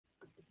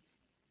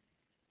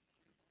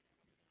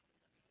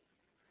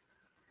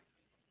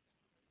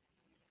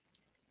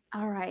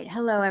All right.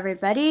 Hello,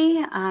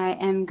 everybody. I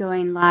am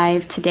going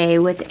live today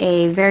with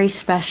a very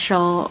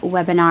special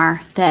webinar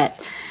that,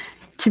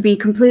 to be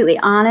completely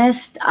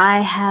honest,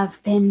 I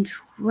have been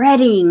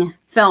dreading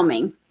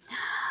filming.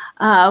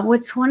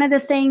 What's one of the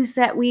things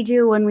that we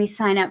do when we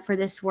sign up for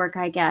this work,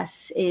 I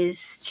guess,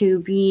 is to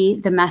be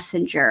the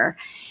messenger.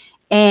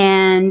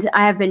 And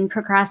I have been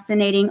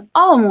procrastinating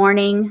all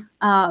morning,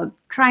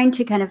 trying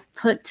to kind of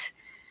put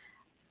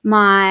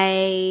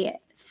my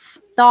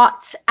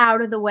thoughts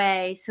out of the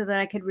way so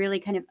that I could really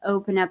kind of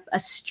open up a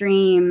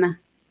stream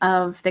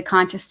of the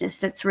consciousness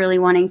that's really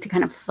wanting to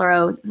kind of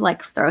throw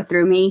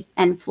through me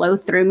and flow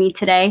through me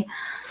today.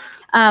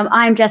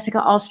 I'm Jessica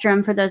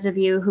Alstrom. For those of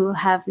you who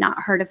have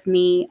not heard of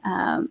me,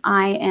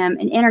 I am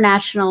an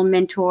international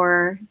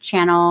mentor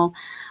channel.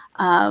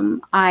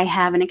 I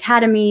have an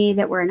academy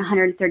that we're in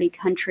 130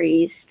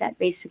 countries that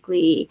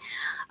basically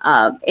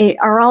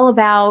are all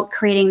about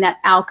creating that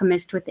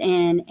alchemist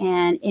within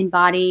and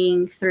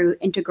embodying through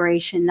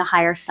integration the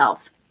higher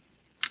self.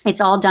 It's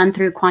all done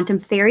through quantum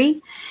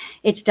theory.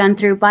 It's done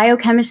through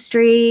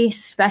biochemistry,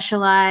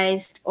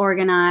 specialized,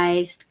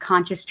 organized,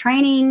 conscious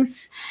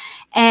trainings,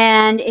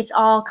 and it's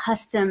all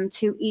custom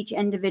to each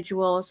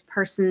individual's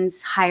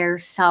person's higher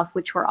self,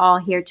 which we're all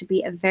here to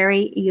be a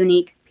very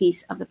unique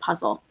piece of the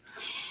puzzle.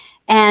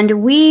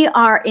 And we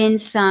are in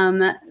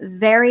some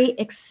very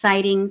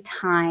exciting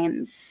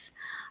times.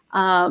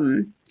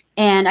 And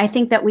I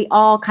think that we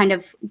all kind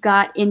of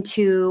got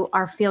into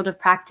our field of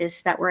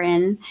practice that we're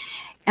in,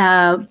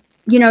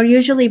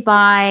 usually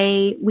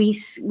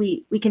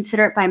we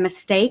consider it by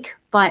mistake,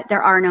 but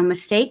there are no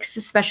mistakes,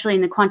 especially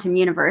in the quantum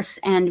universe.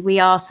 And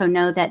we also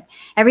know that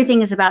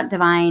everything is about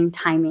divine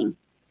timing.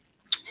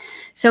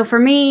 So for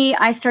me,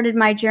 I started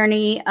my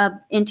journey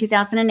in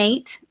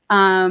 2008.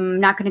 I'm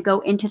not going to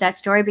go into that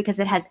story because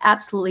it has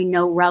absolutely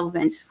no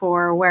relevance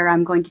for where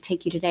I'm going to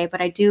take you today.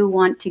 But I do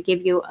want to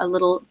give you a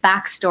little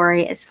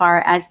backstory as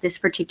far as this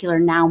particular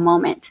now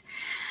moment.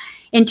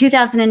 In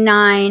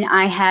 2009,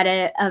 I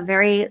had a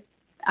very,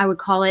 I would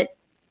call it,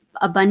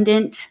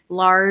 abundant,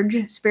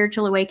 large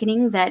spiritual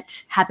awakening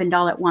that happened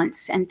all at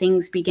once. And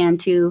things began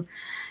to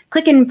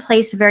click in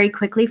place very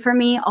quickly for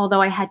me,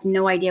 although I had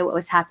no idea what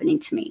was happening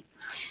to me.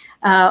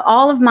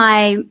 All of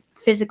my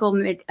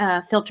physical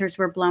filters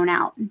were blown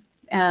out.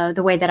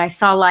 The way that I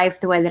saw life,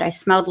 the way that I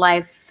smelled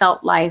life,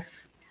 felt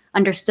life,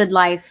 understood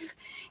life.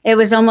 It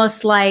was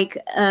almost like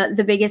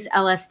the biggest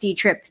LSD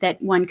trip that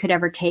one could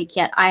ever take,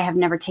 yet I have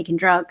never taken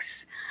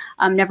drugs.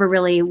 Never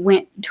really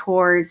went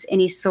towards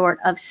any sort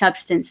of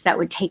substance that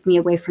would take me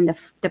away from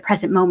the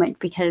present moment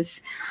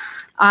because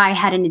I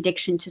had an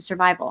addiction to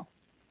survival.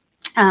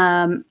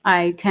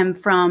 I come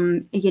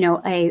from,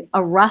 a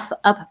rough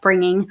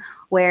upbringing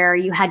where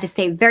you had to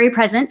stay very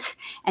present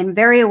and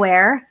very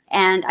aware.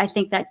 And I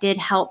think that did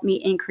help me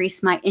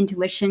increase my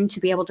intuition to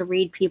be able to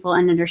read people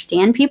and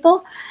understand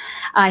people.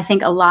 I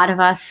think a lot of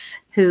us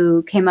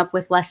who came up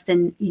with less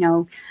than,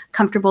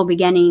 comfortable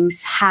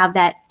beginnings have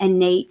that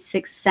innate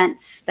sixth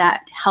sense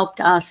that helped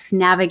us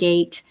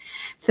navigate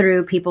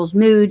through people's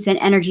moods and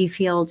energy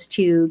fields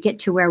to get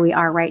to where we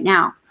are right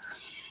now.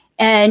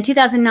 In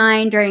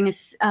 2009, during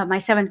my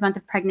 7th month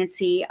of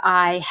pregnancy,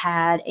 I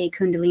had a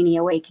Kundalini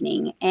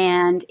awakening,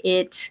 and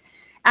it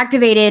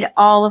activated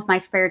all of my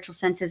spiritual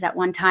senses at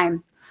one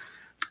time.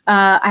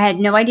 I had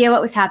no idea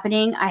what was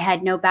happening. I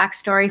had no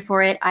backstory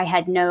for it. I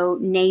had no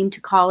name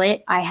to call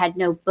it. I had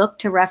no book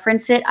to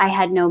reference it. I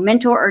had no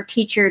mentor or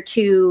teacher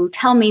to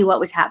tell me what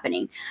was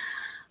happening.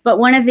 But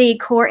one of the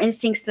core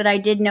instincts that I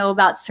did know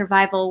about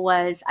survival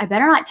was I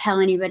better not tell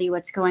anybody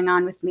what's going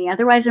on with me.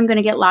 Otherwise, I'm going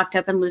to get locked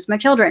up and lose my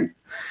children.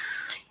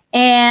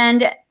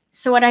 And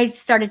so what I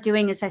started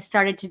doing is I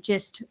started to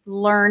just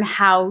learn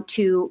how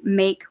to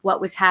make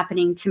what was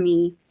happening to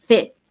me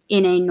fit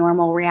in a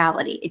normal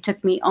reality. It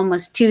took me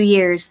almost 2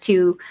 years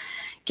to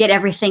get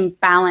everything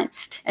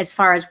balanced as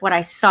far as what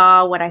I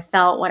saw, what I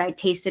felt, what I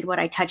tasted, what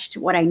I touched,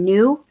 what I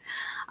knew.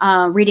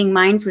 Reading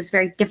minds was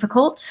very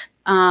difficult.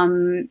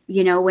 When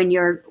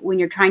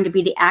you're trying to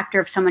be the actor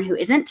of someone who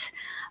isn't,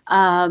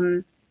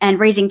 and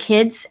raising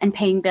kids and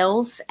paying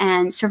bills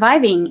and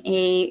surviving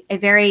a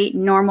very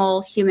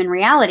normal human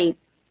reality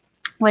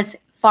was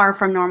far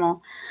from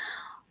normal.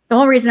 The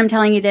whole reason I'm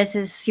telling you this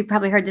is you've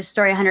probably heard this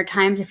story 100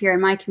 times if you're in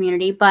my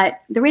community,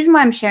 but the reason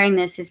why I'm sharing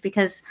this is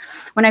because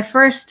when I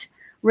first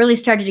really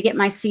started to get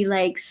my sea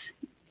legs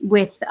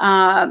with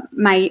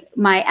my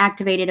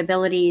activated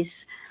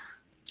abilities,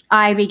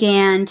 I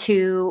began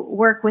to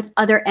work with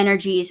other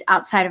energies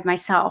outside of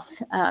myself.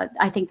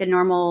 I think the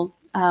normal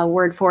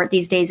word for it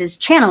these days is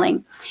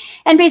channeling.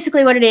 And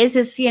basically what it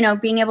is,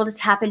 being able to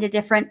tap into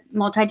different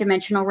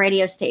multidimensional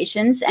radio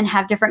stations and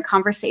have different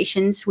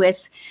conversations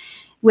with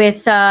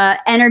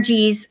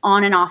energies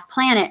on and off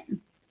planet.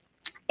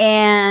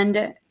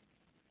 And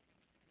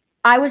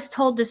I was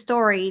told the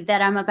story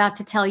that I'm about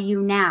to tell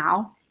you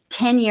now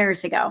 10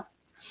 years ago.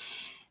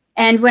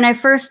 And when I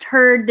first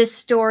heard this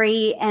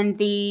story and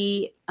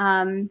the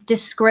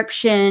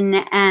description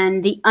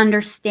and the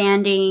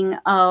understanding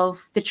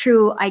of the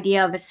true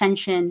idea of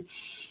ascension,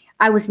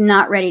 I was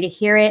not ready to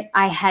hear it.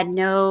 I had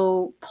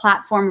no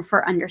platform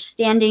for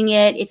understanding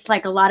it. It's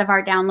like a lot of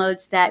our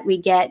downloads that we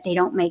get, they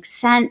don't make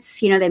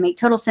sense. You know, they make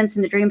total sense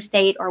in the dream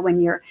state or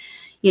when you're,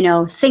 you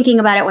know, thinking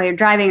about it while you're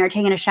driving or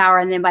taking a shower.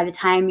 And then by the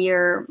time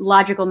your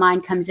logical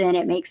mind comes in,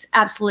 it makes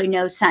absolutely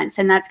no sense.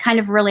 And that's kind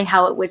of really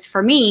how it was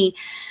for me.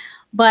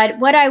 But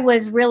what I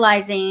was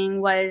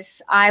realizing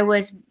was I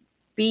was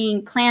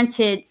being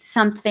planted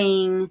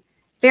something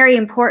very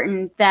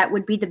important that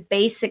would be the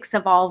basics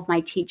of all of my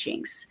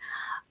teachings.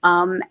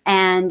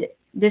 And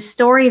the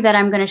story that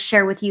I'm going to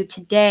share with you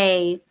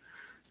today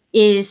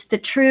is the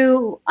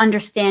true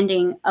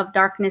understanding of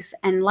darkness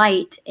and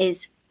light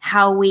is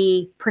how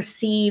we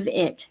perceive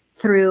it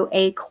through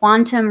a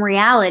quantum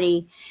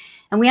reality.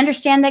 And we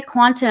understand that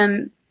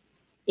quantum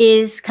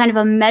is kind of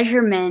a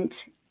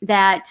measurement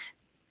that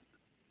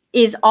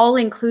is all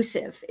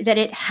inclusive, that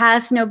it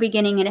has no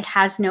beginning and it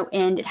has no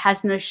end. It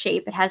has no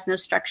shape. It has no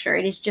structure.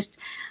 It is just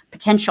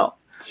potential.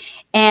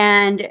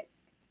 And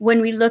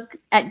when we look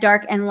at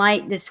dark and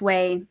light this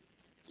way,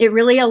 it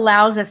really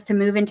allows us to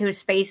move into a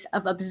space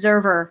of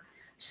observer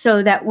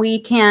so that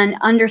we can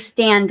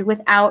understand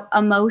without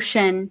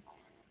emotion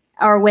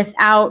or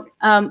without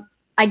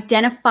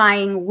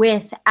identifying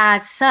with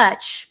as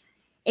such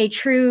a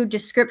true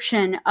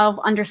description of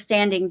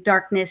understanding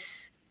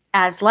darkness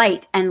as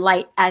light and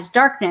light as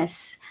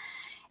darkness.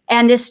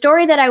 And this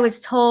story that I was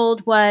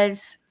told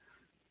was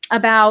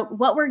about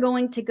what we're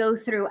going to go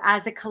through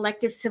as a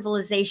collective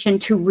civilization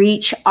to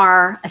reach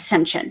our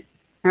ascension.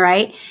 All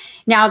right.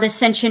 Now, the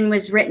ascension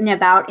was written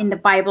about in the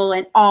Bible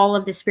and all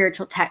of the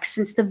spiritual texts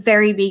since the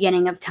very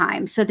beginning of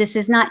time. So this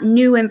is not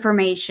new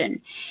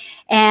information.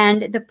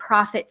 And the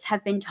prophets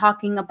have been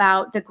talking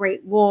about the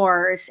great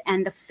wars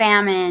and the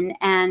famine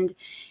and,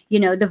 you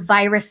know, the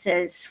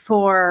viruses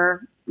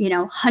for, you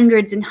know,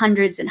 hundreds and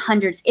hundreds and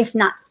hundreds, if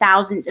not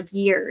thousands of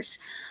years.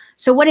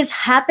 So what is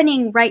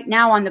happening right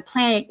now on the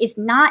planet is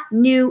not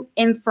new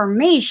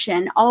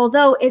information,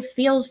 although it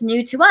feels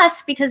new to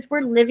us because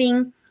we're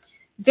living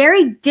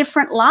very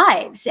different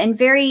lives and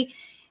very,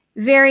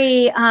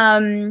 very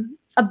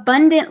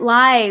abundant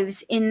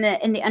lives in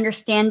the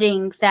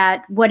understanding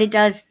that what it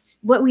does,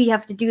 what we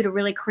have to do to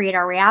really create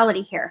our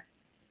reality here.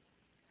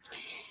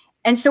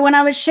 And so when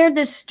I was shared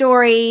this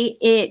story,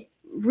 it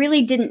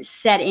really didn't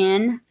set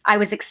in. I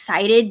was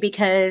excited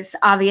because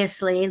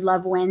obviously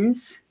love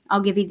wins.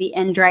 I'll give you the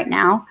end right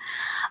now.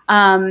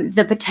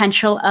 The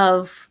potential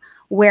of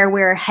where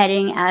we're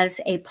heading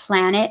as a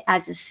planet,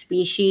 as a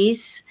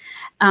species,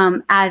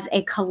 as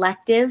a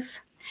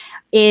collective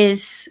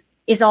is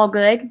all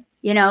good.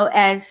 You know,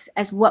 as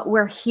what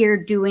we're here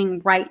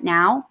doing right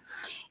now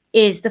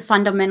is the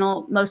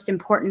fundamental, most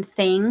important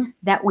thing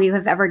that we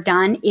have ever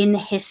done in the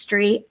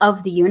history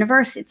of the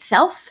universe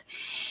itself,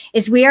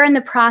 is we are in the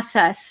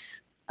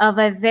process of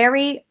a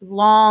very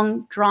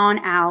long, drawn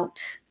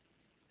out,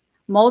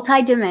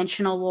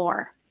 multidimensional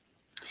war.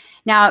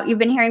 Now, you've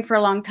been hearing for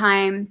a long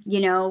time, you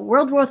know,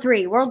 World War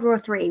III, World War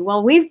III.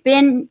 Well, we've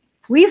been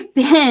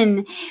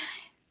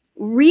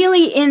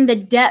really in the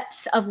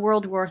depths of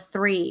World War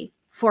III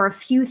for a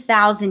few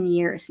thousand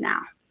years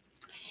now.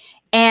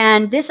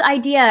 And this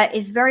idea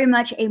is very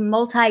much a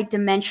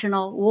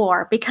multidimensional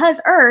war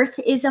because Earth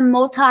is a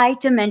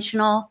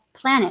multidimensional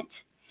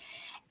planet.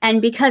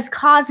 And because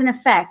cause and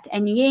effect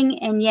and yin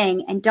and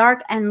yang and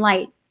dark and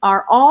light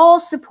are all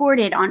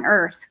supported on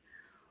Earth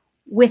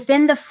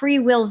within the free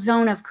will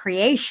zone of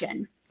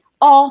creation,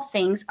 all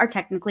things are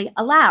technically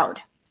allowed.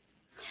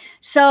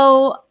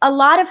 So a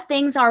lot of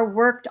things are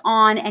worked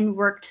on and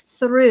worked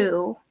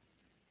through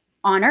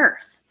on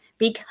Earth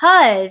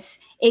because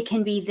it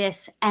can be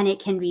this and it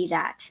can be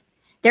that.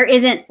 There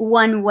isn't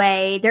one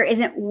way. There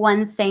isn't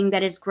one thing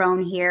that is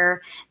grown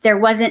here.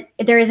 There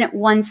isn't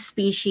one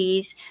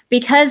species,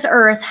 because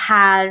Earth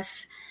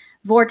has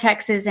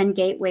vortexes and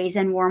gateways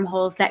and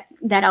wormholes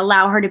that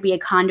allow her to be a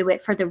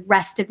conduit for the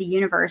rest of the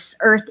universe.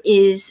 Earth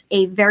is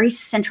a very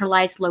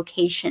centralized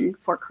location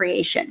for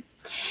creation.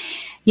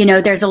 You know,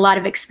 there's a lot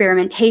of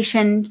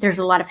experimentation. There's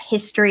a lot of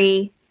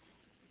history.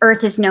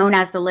 Earth is known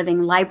as the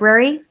living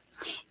library.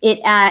 It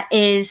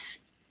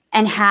is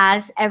and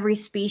has every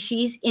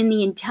species in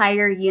the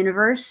entire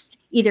universe,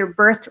 either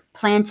birth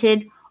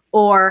planted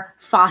or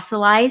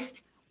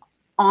fossilized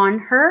on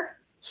her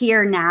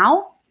here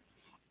now.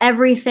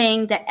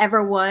 Everything that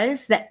ever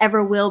was, that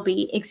ever will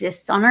be,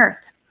 exists on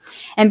Earth.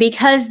 And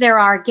because there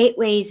are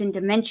gateways and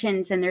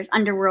dimensions, and there's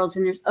underworlds,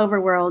 and there's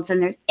overworlds,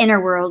 and there's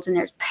inner worlds, and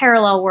there's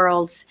parallel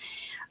worlds,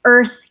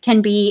 Earth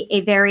can be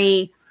a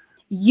very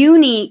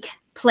unique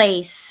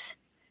place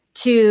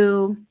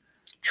to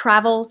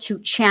travel, to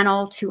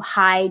channel, to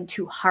hide,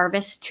 to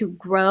harvest, to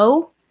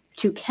grow,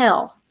 to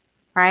kill,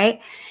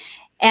 right?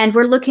 And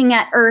we're looking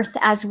at Earth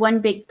as one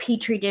big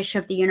petri dish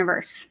of the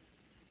universe.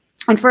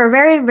 And for a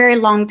very, very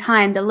long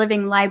time, the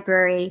living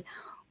library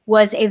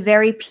was a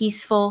very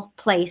peaceful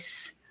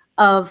place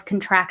of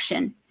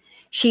contraction.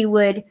 She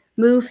would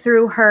move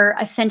through her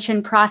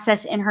ascension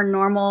process in her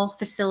normal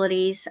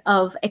facilities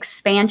of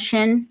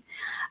expansion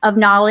of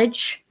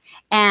knowledge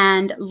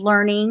and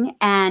learning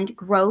and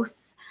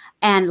growth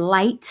and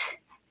light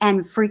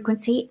and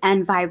frequency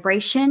and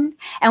vibration.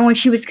 And when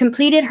she was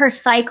completed her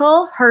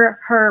cycle,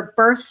 her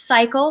birth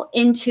cycle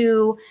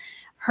into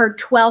her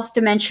 12th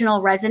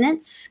dimensional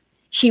resonance,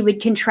 she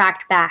would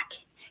contract back.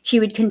 She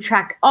would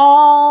contract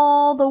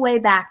all the way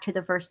back to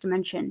the first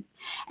dimension.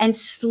 And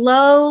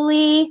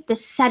slowly the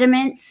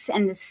sediments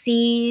and the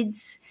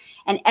seeds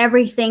and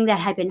everything that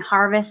had been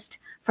harvested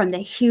from the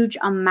huge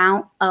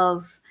amount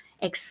of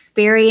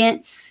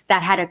experience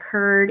that had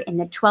occurred in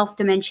the 12th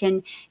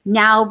dimension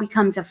now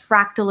becomes a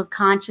fractal of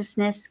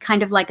consciousness,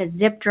 kind of like a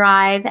zip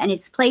drive, and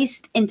is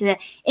placed into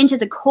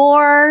the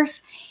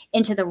cores,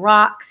 into the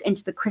rocks,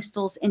 into the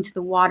crystals, into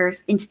the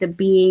waters, into the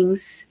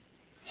beings,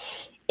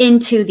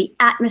 into the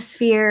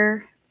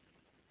atmosphere,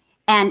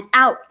 and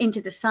out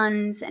into the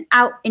suns, and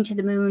out into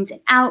the moons,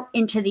 and out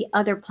into the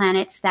other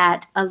planets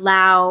that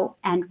allow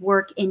and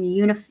work in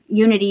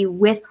unity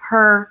with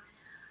her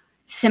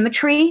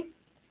symmetry.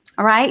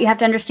 All right, you have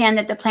to understand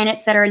that the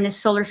planets that are in this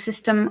solar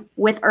system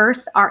with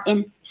Earth are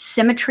in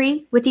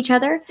symmetry with each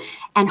other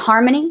and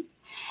harmony.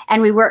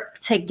 And we work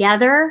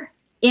together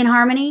in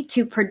harmony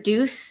to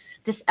produce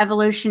this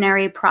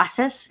evolutionary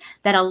process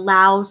that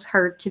allows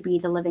her to be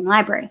the living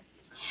library.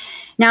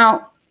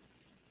 Now,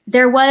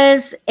 there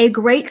was a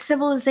great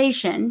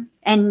civilization,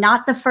 and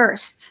not the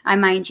first, I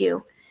mind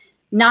you,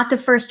 not the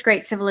first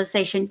great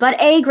civilization, but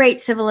a great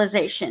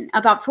civilization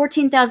about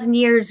 14,000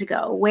 years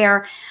ago,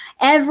 where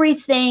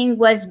everything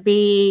was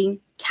being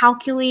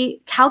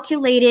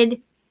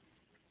calculated,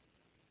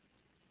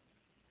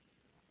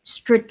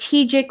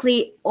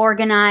 strategically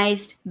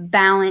organized,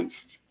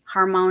 balanced,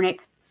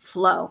 harmonic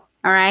flow.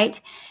 All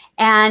right.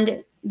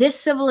 And this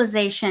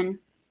civilization,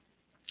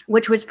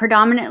 which was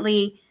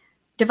predominantly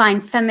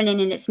divine feminine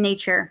in its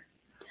nature,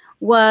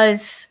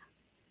 was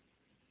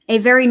a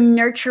very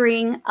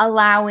nurturing,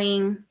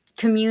 allowing,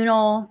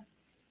 communal,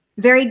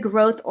 very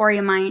growth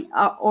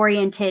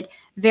oriented,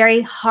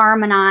 very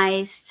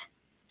harmonized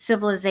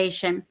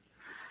civilization.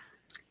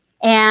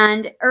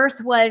 And Earth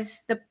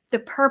was, the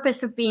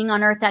purpose of being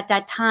on Earth at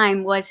that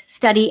time was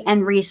study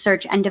and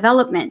research and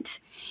development.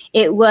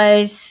 It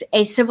was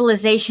a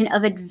civilization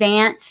of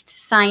advanced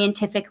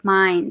scientific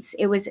minds.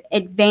 It was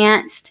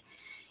advanced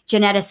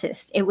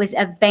geneticists. It was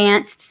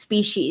advanced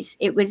species.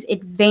 It was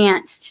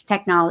advanced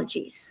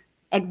technologies.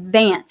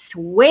 Advanced,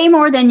 way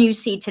more than you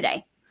see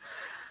today.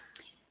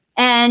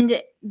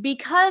 And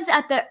because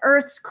at the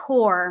Earth's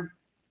core,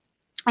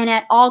 and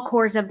at all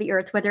cores of the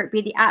Earth, whether it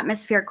be the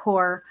atmosphere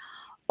core,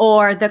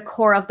 or the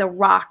core of the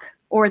rock,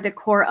 or the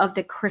core of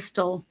the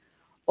crystal,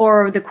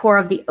 or the core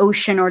of the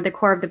ocean, or the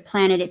core of the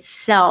planet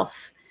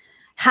itself,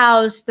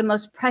 housed the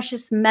most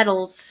precious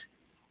metals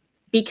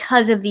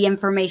because of the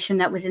information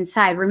that was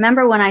inside.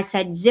 Remember when I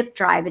said zip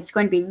drive, it's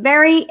going to be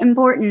very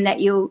important that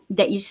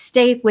you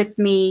stay with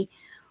me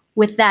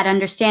with that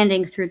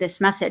understanding through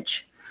this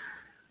message.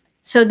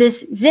 So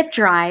this zip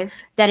drive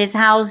that is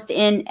housed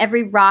in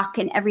every rock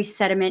and every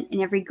sediment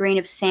and every grain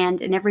of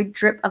sand and every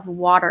drip of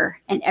water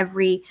and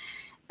every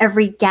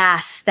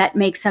gas that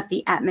makes up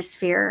the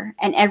atmosphere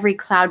and every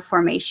cloud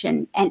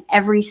formation and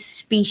every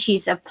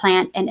species of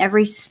plant and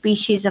every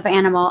species of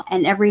animal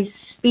and every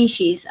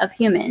species of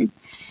human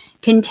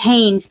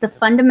contains the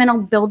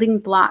fundamental building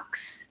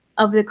blocks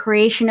of the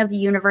creation of the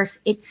universe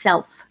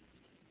itself.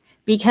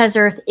 Because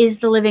Earth is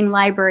the living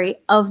library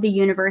of the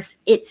universe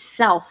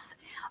itself.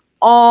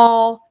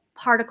 All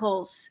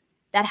particles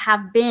that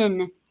have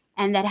been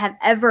and that have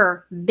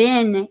ever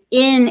been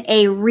in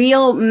a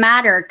real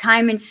matter,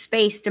 time and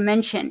space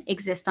dimension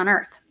exist on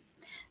Earth.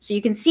 So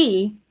you can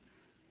see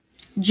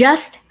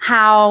just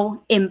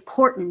how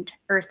important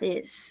Earth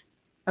is,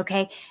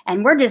 okay?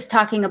 And we're just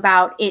talking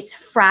about its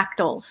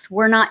fractals.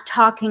 We're not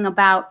talking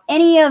about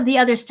any of the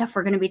other stuff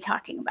we're going to be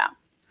talking about.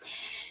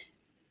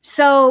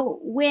 So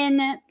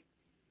when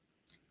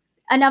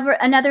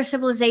another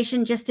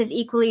civilization just as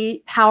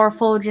equally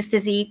powerful, just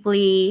as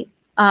equally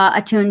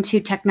attuned to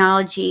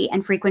technology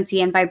and frequency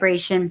and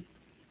vibration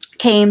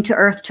came to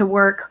Earth to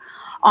work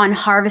on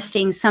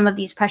harvesting some of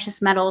these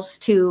precious metals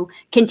to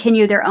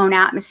continue their own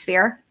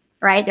atmosphere,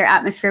 right? Their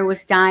atmosphere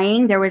was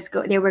dying. They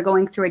were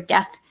going through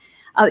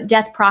a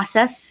death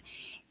process.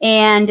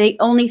 And the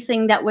only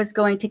thing that was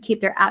going to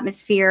keep their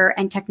atmosphere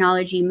and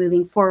technology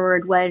moving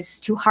forward was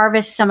to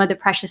harvest some of the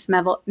precious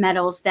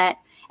metals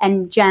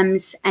and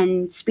gems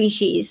and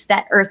species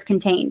that Earth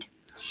contained.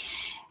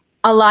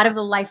 A lot of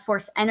the life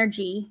force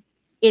energy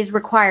is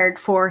required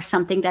for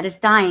something that is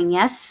dying,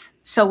 yes?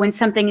 So when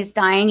something is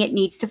dying, it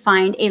needs to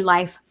find a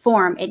life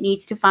form. It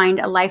needs to find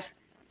a life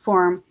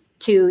form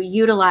to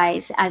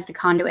utilize as the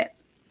conduit.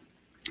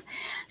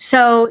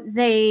 So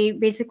they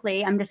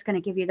basically, I'm just going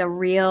to give you the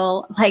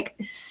real, like,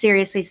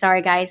 seriously,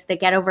 sorry guys, the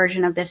ghetto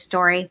version of this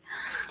story.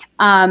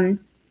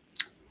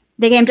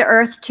 They came to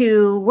Earth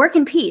to work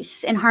in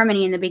peace and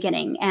harmony in the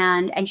beginning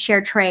and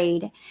share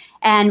trade.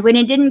 And when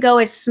it didn't go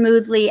as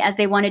smoothly as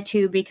they wanted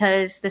to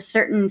because the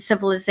certain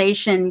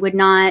civilization would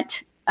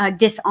not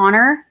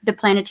dishonor the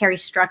planetary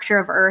structure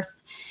of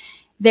Earth,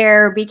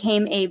 there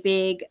became a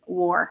big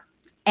war.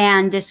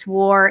 And this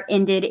war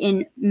ended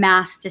in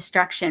mass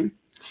destruction.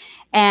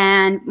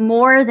 And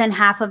more than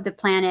half of the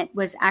planet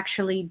was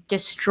actually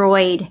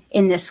destroyed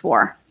in this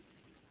war.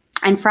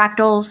 And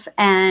fractals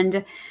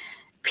and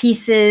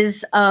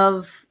pieces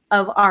of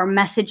our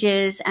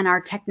messages and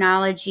our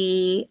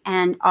technology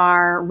and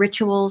our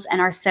rituals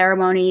and our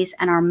ceremonies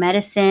and our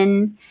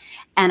medicine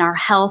and our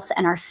health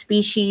and our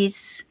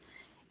species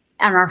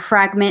and our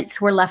fragments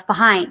were left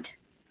behind.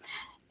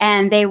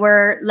 And they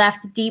were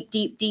left deep,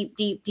 deep, deep,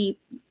 deep, deep,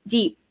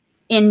 deep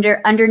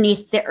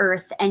underneath the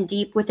earth, and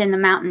deep within the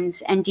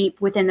mountains, and deep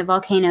within the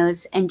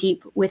volcanoes, and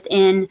deep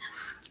within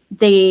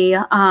the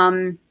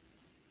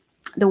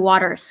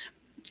waters,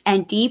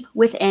 and deep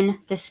within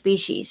the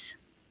species.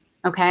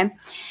 Okay.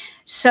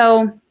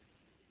 So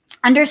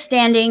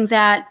understanding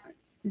that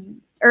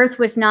Earth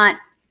was not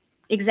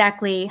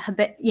exactly,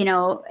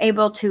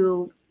 able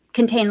to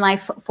contain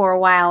life for a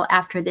while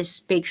after this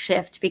big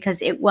shift,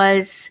 because it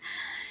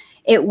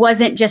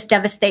wasn't just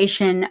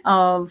devastation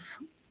of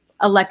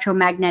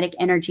electromagnetic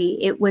energy.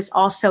 It was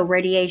also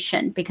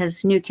radiation,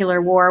 because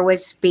nuclear war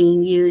was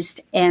being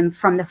used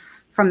from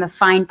the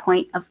fine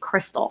point of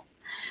crystal.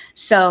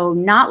 So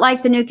not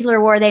like the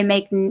nuclear war they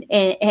make, in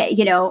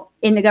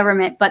the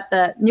government, but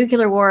the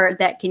nuclear war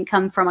that can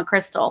come from a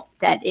crystal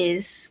that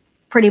is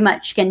pretty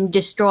much can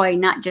destroy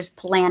not just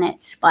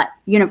planets, but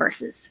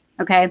universes.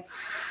 Okay.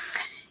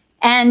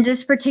 And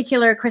this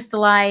particular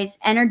crystallized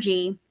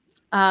energy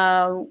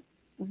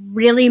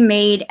really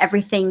made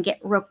everything get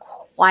real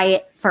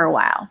quiet for a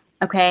while.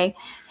 Okay.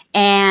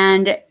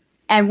 And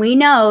we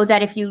know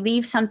that if you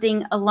leave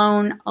something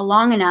alone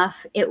long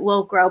enough, it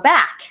will grow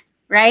back,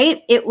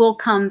 right? It will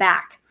come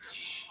back.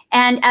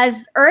 And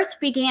as Earth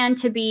began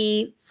to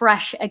be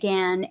fresh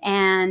again,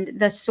 and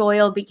the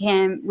soil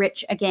became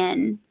rich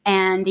again,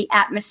 and the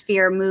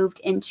atmosphere moved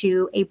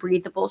into a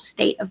breathable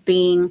state of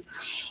being,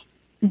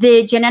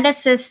 the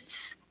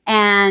geneticists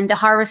and the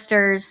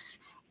harvesters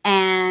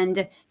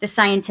and the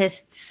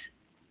scientists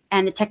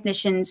and the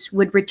technicians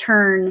would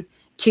return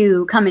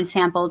to come and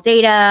sample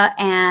data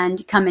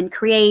and come and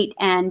create.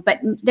 But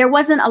there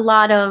wasn't a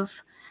lot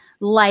of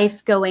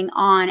life going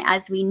on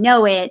as we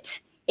know it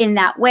in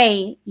that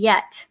way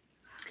yet.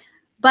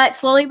 But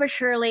slowly but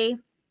surely,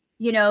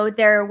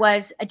 there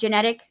was a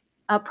genetic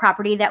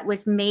property that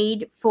was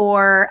made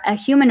for a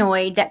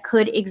humanoid that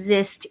could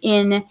exist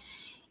in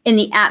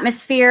the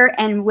atmosphere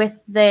and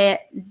with the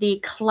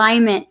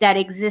climate that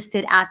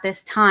existed at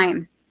this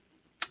time.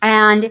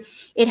 And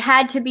it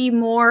had to be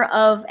more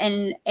of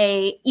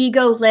a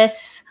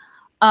egoless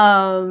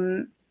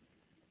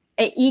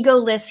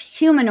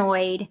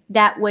humanoid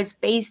that was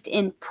based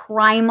in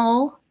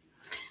primal.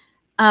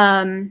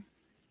 I'm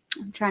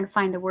trying to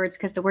find the words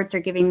because the words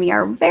they're giving me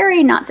are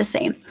very not the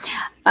same.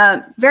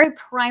 Very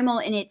primal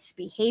in its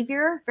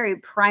behavior, very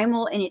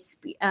primal in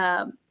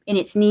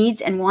its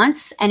needs and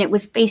wants, and it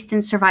was based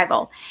in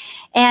survival.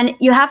 And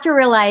you have to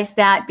realize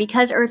that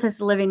because Earth is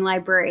a living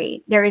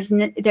library, there is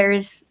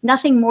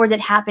nothing more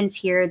that happens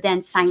here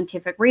than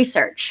scientific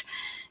research.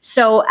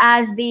 So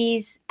as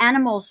these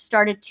animals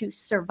started to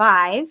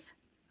survive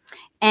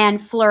and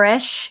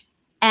flourish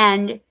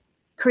and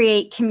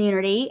create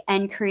community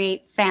and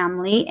create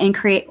family and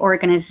create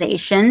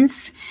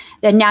organizations,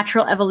 the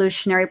natural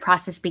evolutionary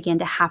process began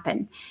to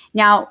happen.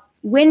 Now,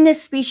 when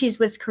this species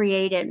was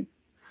created,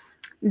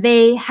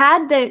 they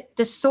had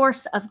the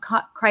source of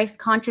Christ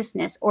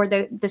consciousness, or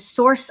the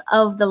source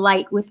of the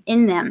light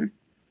within them,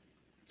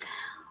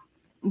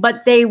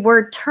 but they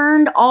were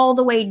turned all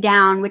the way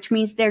down, which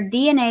means their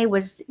DNA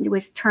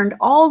was turned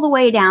all the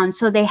way down.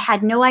 So they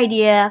had no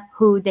idea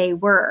who they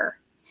were.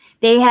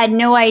 They had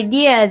no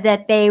idea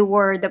that they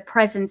were the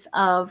presence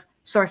of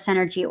source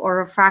energy or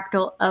a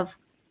fractal of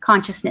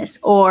consciousness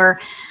or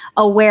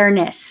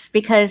awareness,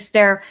 because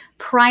their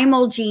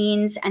primal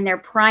genes and their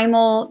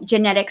primal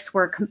genetics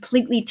were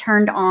completely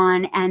turned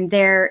on, and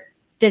their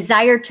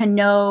desire to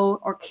know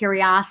or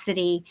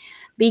curiosity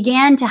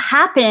began to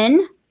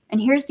happen. And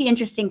here's the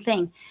interesting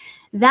thing.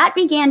 That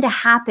began to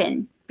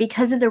happen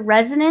because of the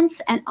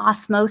resonance and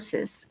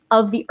osmosis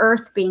of the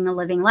Earth being a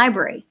living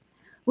library,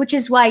 which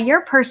is why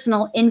your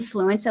personal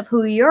influence of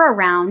who you're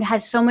around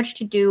has so much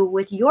to do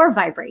with your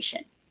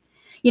vibration.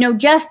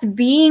 Just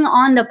being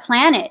on the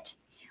planet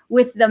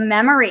with the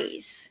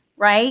memories,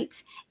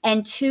 right?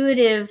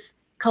 Intuitive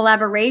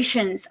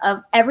collaborations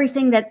of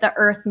everything that the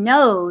Earth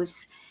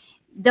knows.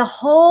 The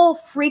whole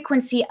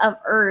frequency of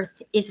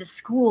Earth is a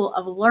school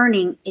of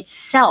learning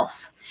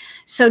itself.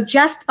 So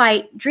just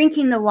by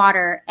drinking the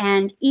water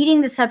and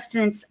eating the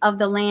substance of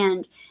the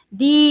land,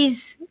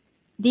 these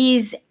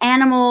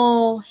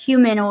animal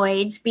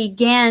humanoids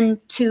began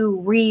to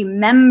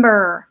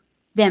remember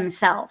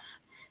themselves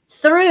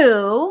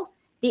through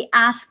the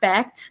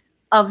aspect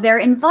of their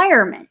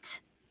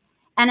environment.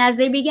 And as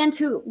they began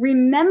to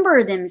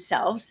remember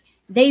themselves,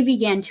 they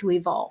began to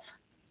evolve.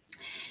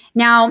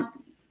 Now,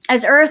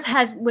 as Earth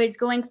was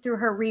going through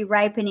her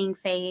re-ripening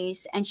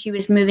phase and she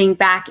was moving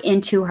back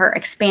into her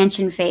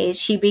expansion phase,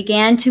 she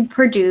began to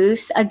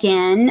produce,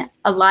 again,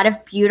 a lot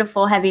of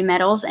beautiful heavy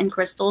metals and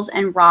crystals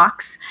and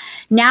rocks,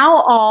 now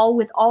all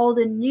with all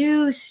the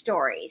new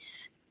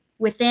stories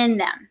within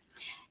them.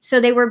 So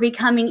they were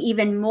becoming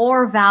even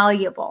more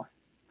valuable.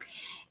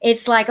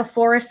 It's like a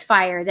forest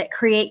fire that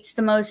creates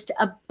the most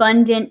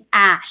abundant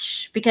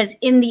ash, because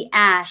in the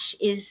ash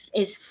is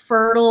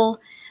fertile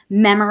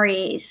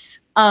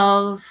memories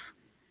of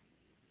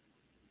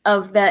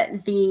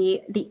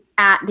the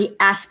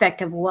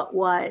aspect of what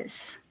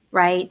was,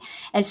 right?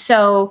 And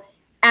so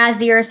as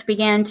the earth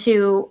began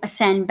to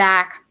ascend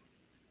back,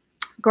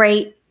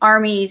 great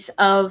armies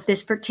of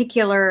this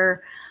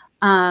particular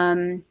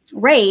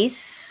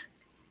race,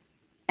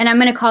 and I'm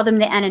going to call them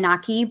the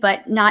Anunnaki,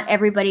 but not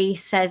everybody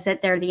says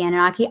that they're the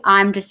Anunnaki.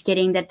 I'm just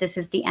getting that this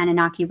is the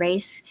Anunnaki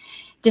race,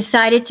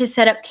 decided to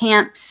set up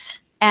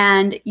camps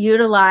and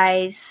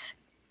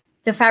utilize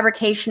the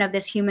fabrication of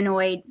this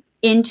humanoid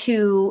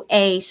into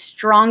a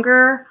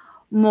stronger,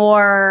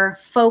 more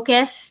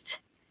focused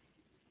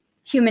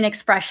human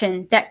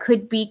expression that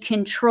could be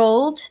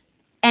controlled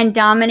and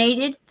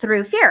dominated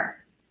through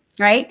fear,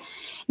 right?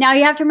 Now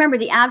you have to remember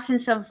the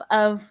absence of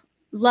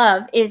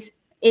love is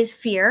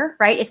fear,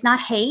 right? It's not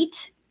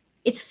hate,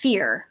 it's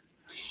fear.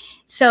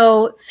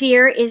 So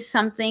fear is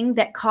something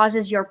that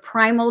causes your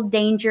primal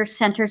danger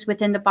centers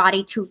within the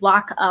body to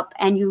lock up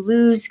and you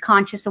lose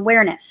conscious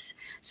awareness.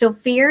 So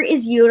fear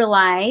is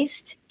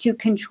utilized to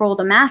control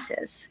the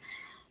masses.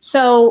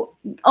 So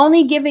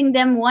only giving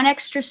them one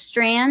extra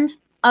strand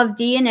of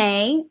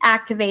DNA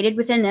activated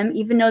within them,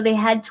 even though they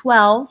had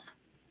 12,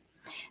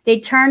 they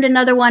turned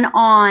another one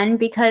on,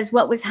 because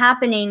what was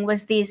happening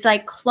was these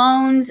like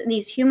clones,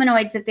 these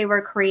humanoids that they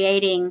were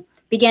creating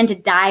began to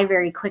die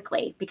very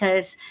quickly,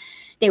 because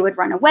they would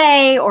run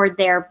away or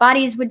their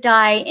bodies would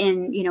die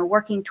in,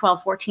 working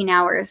 12, 14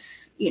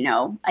 hours,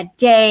 a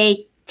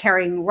day,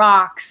 carrying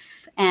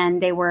rocks,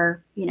 and they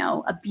were,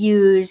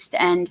 abused,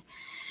 and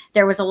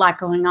there was a lot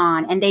going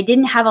on, and they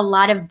didn't have a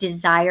lot of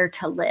desire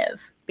to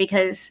live,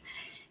 because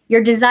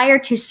your desire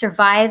to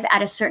survive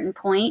at a certain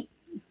point,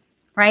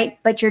 right?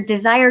 But your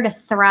desire to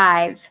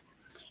thrive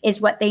is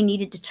what they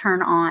needed to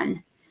turn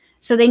on.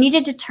 So they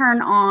needed to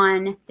turn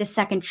on the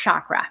second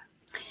chakra.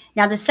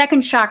 Now, the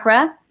second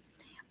chakra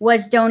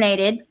was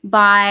donated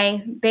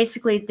by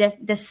basically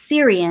the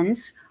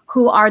Syrians,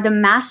 who are the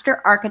master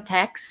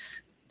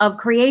architects of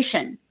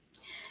creation.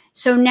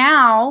 So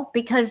now,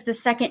 because the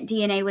second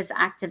DNA was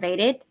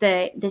activated,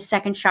 the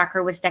second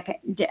chakra was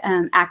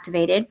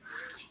activated,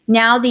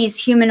 now these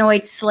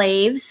humanoid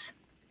slaves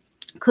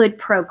could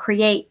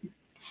procreate.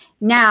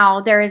 Now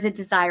there is a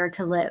desire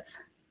to live.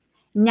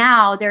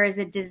 Now there is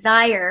a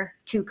desire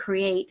to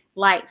create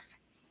life.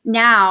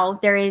 Now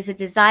there is a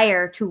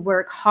desire to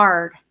work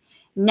hard.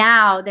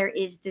 Now there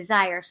is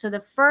desire. So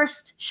the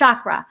first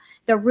chakra,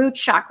 the root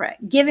chakra,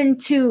 given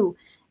to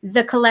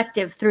the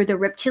collective through the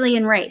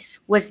reptilian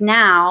race, was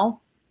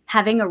now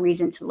having a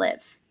reason to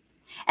live.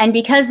 And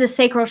because the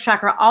sacral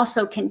chakra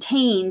also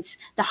contains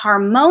the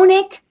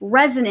harmonic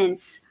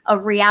resonance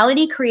of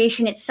reality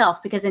creation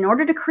itself, because in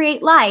order to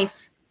create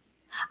life,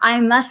 I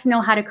must know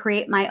how to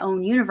create my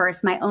own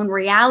universe, my own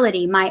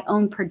reality, my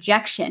own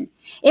projection.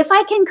 If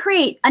I can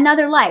create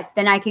another life,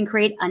 then I can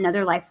create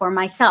another life for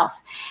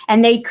myself.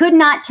 And they could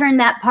not turn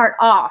that part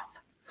off.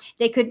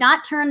 They could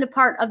not turn the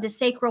part of the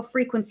sacral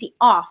frequency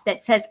off that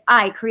says,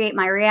 I create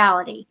my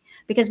reality.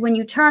 Because when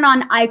you turn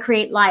on I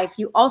create life,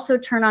 you also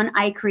turn on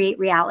I create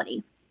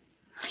reality.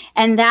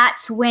 And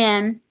that's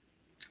when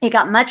it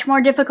got much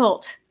more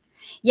difficult.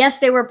 Yes,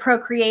 they were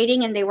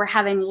procreating and they were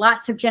having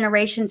lots of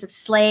generations of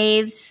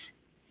slaves,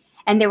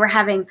 and they were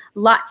having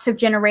lots of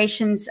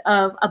generations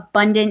of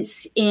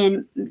abundance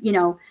in,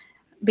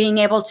 being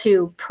able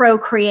to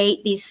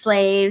procreate these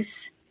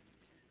slaves.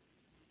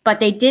 But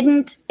they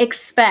didn't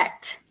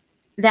expect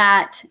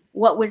that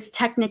what was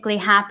technically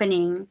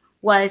happening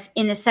was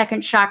in the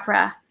second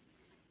chakra,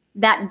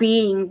 that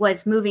being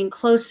was moving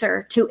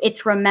closer to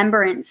its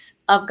remembrance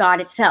of God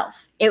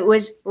itself. It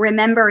was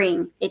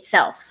remembering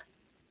itself.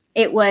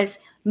 It was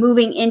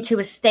moving into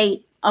a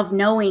state of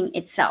knowing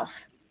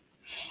itself.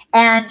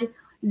 And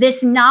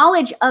this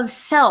knowledge of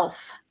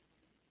self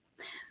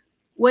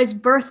was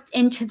birthed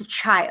into the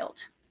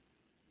child.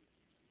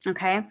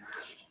 Okay?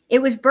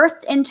 It was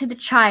birthed into the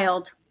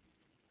child,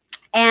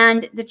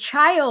 and the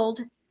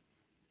child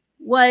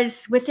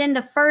was within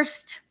the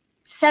first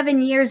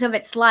 7 years of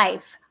its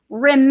life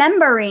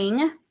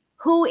remembering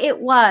who it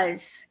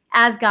was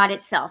as God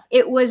itself.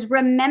 It was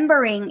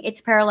remembering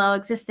its parallel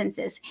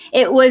existences.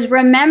 It was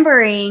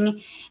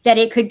remembering that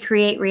it could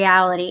create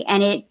reality,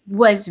 and it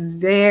was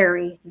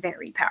very,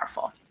 very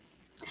powerful.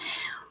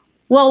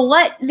 Well,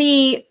 what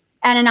the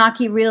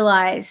Anunnaki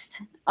realized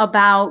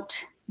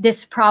about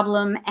this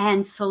problem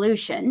and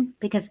solution,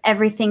 because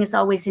everything is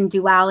always in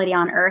duality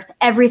on Earth,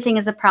 everything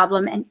is a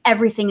problem and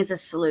everything is a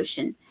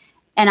solution.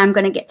 And I'm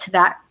going to get to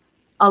that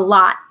a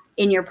lot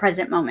in your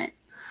present moment.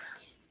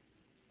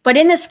 But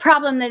in this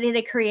problem that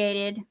they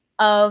created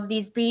of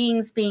these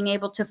beings being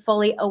able to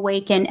fully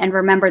awaken and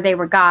remember they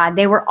were God,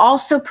 they were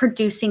also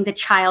producing the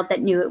child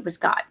that knew it was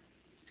God.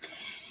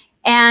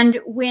 And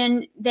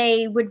when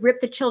they would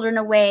rip the children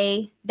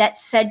away that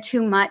said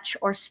too much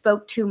or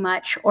spoke too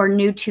much or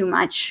knew too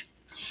much,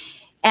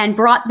 and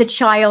brought the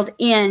child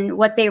in,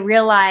 what they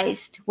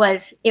realized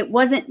was it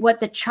wasn't what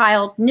the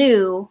child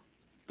knew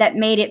that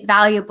made it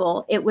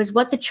valuable. It was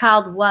what the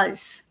child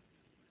was.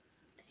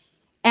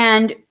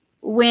 And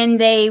when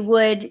they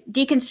would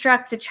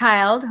deconstruct the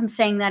child, I'm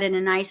saying that in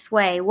a nice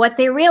way, what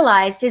they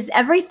realized is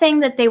everything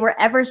that they were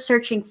ever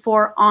searching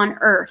for on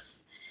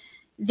Earth,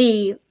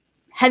 the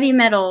heavy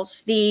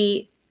metals,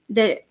 the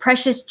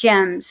precious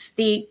gems,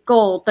 the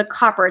gold, the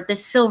copper, the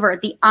silver,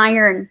 the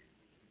iron,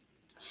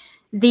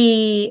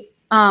 the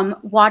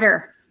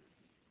water,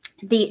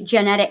 the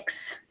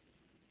genetics,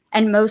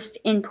 and most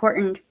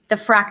important, the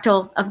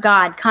fractal of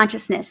God,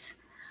 consciousness,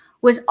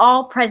 was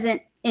all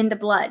present in the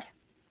blood.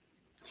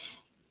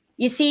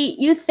 You see,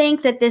 you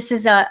think that this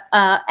is a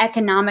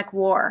economic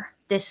war,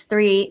 this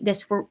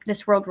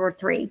World War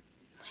III.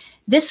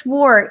 This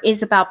war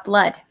is about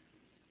blood.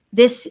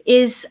 This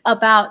is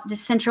about the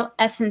central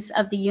essence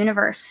of the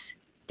universe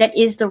that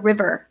is the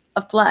river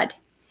of blood.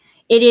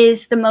 It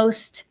is the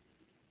most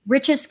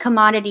richest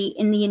commodity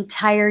in the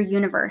entire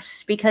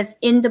universe, because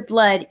in the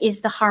blood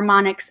is the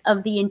harmonics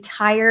of the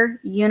entire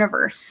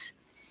universe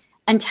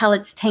until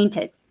it's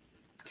tainted,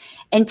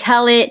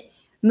 until it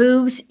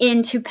moves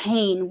into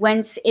pain.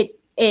 Once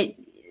it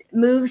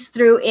moves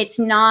through its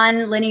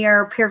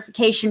non-linear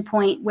purification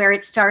point where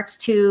it starts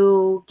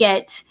to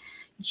get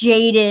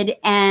jaded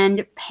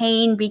and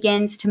pain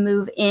begins to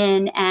move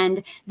in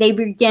and they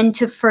begin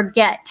to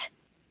forget,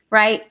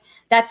 right?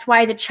 That's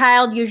why the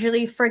child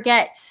usually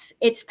forgets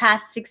its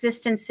past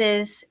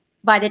existences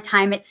by the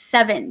time it's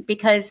 7,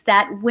 because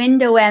that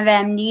window of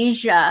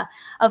amnesia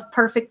of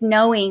perfect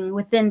knowing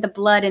within the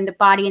blood and the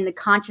body and the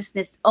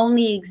consciousness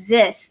only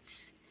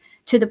exists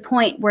to the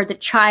point where the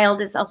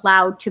child is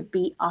allowed to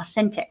be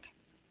authentic.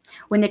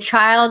 When the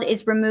child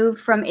is removed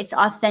from its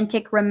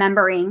authentic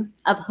remembering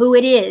of who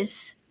it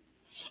is,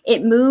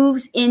 it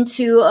moves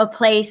into a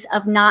place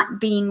of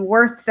not being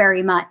worth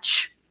very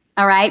much,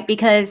 all right?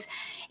 Because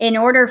in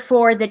order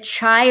for the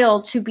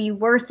child to be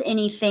worth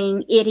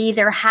anything, it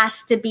either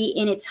has to be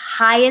in its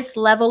highest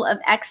level of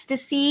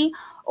ecstasy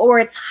or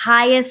its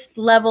highest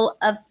level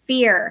of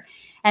fear.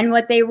 And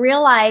what they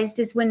realized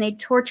is when they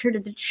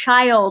tortured the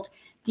child,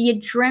 the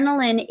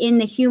adrenaline in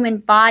the human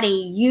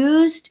body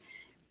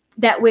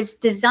that was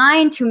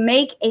designed to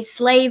make a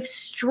slave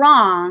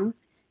strong,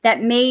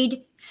 that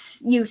made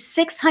you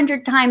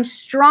 600 times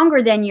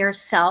stronger than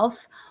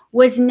yourself,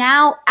 was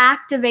now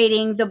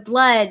activating the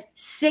blood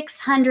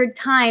 600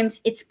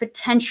 times its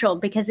potential,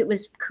 because it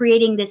was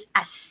creating this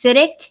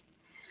acidic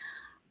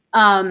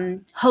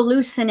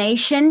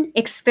hallucination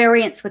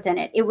experience within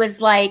it. It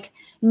was like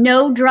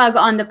no drug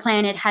on the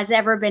planet has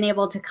ever been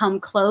able to come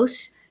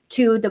close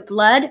to the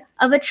blood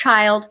of a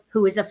child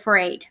who is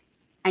afraid.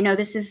 I know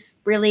this is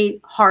really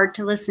hard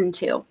to listen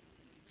to.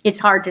 It's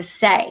hard to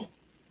say.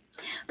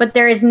 But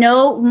there is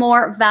no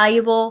more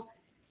valuable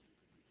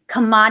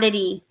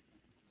commodity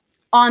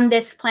on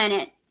this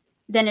planet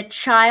than a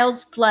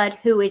child's blood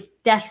who is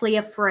deathly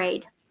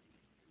afraid.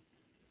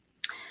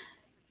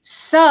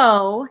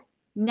 So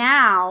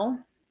now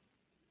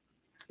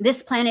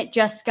this planet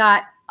just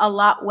got a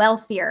lot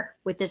wealthier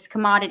with this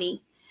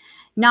commodity.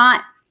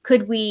 Not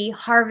could we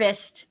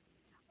harvest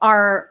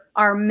our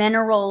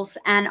minerals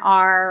and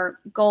our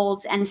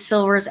golds and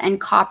silvers and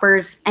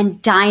coppers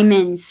and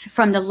diamonds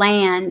from the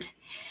land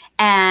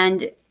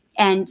and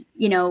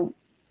you know,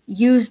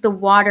 use the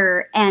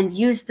water and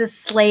use the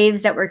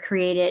slaves that were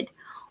created.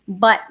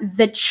 But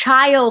the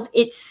child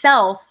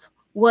itself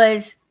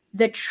was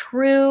the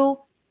true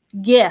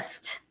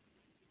gift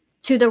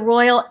to the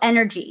royal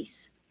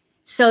energies.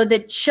 So the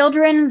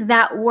children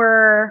that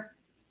were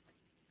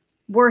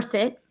worth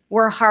it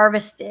were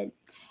harvested.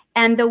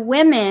 And the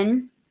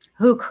women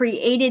who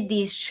created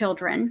these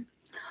children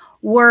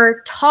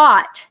were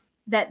taught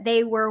that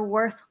they were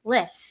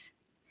worthless.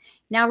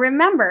 Now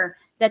remember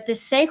that the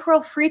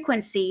sacral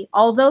frequency,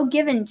 although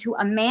given to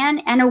a man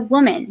and a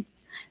woman,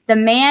 the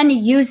man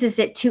uses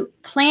it to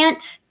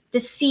plant the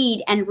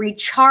seed and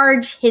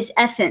recharge his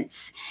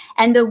essence.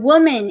 And the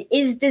woman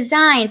is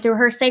designed through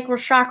her sacral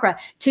chakra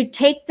to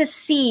take the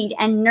seed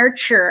and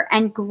nurture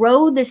and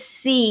grow the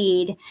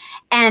seed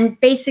and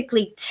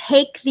basically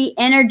take the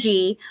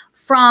energy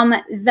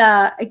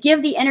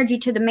give the energy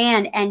to the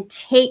man and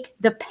take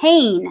the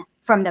pain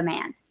from the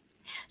man.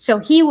 So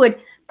he would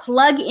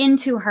plug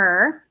into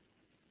her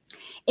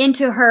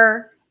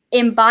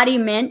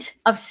embodiment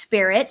of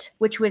spirit,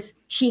 which was,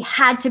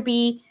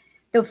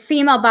 the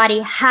female body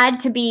had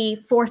to be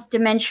 4th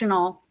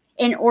dimensional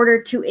in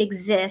order to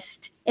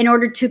exist, in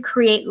order to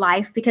create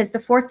life, because the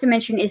 4th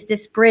dimension is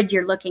this bridge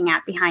you're looking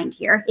at behind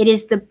here. It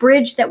is the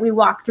bridge that we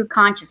walk through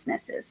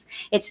consciousnesses.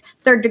 It's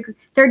third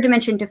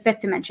dimension to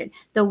 5th dimension.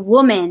 The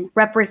woman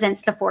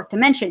represents the 4th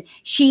dimension.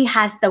 She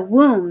has the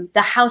womb,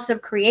 the house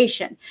of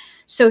creation.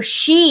 So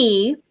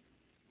she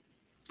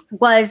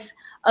was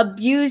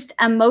abused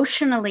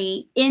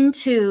emotionally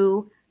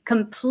into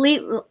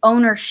complete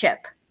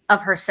ownership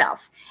of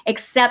herself,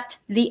 except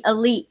the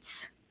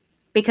elites,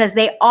 because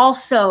they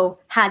also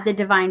had the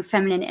divine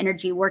feminine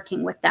energy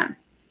working with them.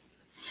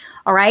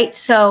 All right.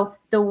 So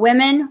The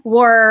women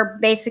were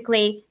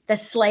basically the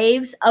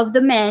slaves of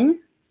the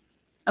men,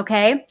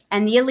 okay?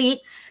 And the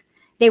elites,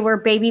 they were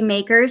baby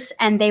makers,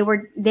 and they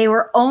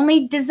were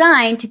only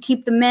designed to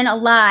keep the men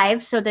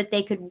alive so that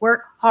they could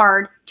work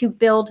hard to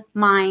build,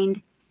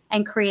 mind,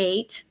 and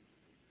create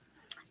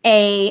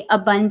a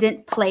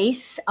abundant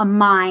place, a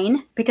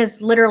mine,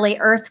 because literally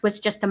Earth was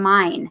just a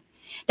mine.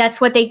 That's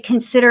what they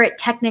consider it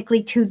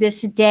technically to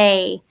this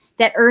day,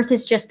 that Earth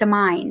is just a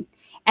mine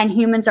and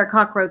humans are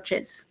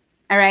cockroaches.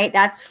 All right,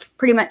 that's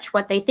pretty much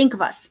what they think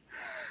of us.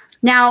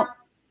 Now,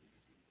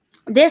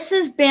 this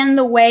has been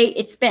the way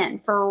it's been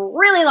for a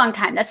really long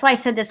time. That's why I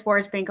said this war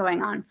has been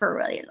going on for a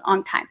really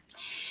long time.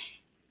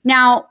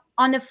 Now,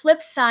 on the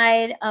flip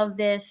side of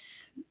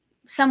this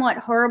somewhat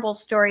horrible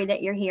story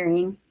that you're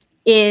hearing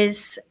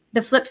is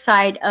the flip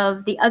side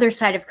of the other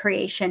side of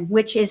creation,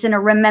 which is in a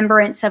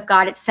remembrance of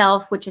God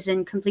itself, which is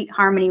in complete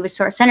harmony with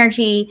source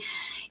energy.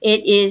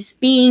 It is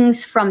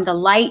beings from the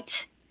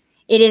light.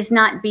 It is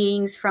not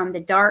beings from the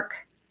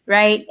dark,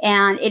 right?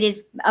 And it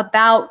is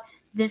about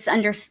this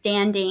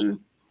understanding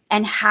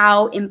and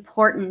how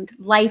important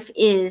life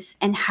is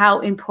and how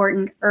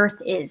important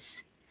Earth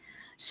is.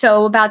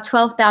 So about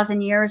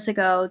 12,000 years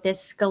ago,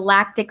 this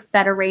Galactic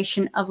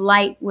Federation of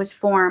Light was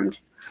formed.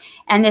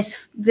 And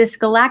this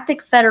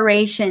Galactic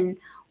Federation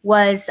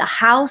was a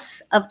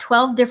house of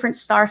 12 different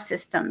star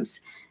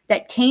systems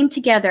that came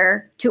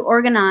together to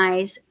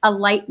organize a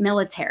light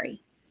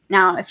military.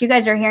 Now, if you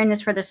guys are hearing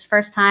this for this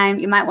first time,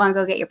 you might want to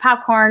go get your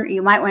popcorn, or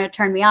you might want to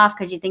turn me off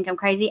because you think I'm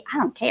crazy. I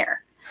don't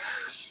care.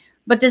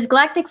 But this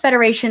Galactic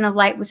Federation of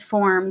Light was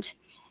formed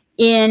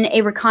in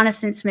a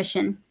reconnaissance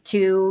mission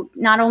to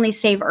not only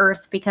save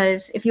Earth,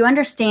 because if you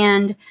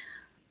understand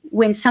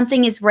when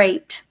something is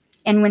raped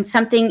and when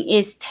something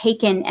is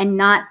taken and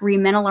not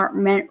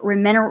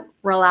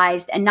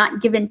remineralized and not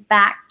given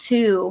back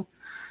to,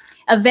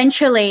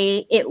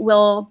 eventually it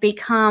will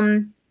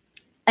become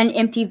an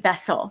empty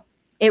vessel.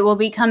 It will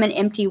become an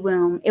empty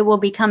womb. It will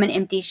become an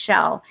empty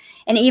shell.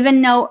 And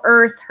even though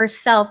Earth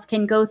herself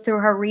can go through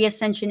her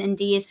reascension and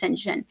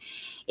deascension,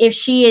 if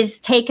she has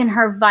taken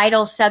her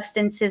vital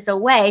substances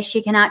away,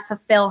 she cannot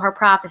fulfill her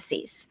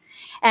prophecies.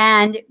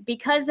 And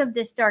because of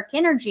this dark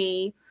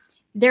energy,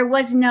 there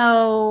was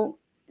no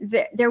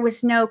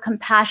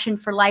compassion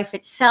for life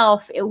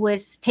itself. It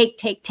was take.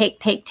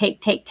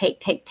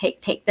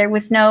 There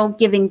was no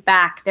giving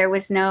back. There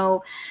was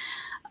no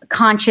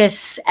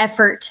conscious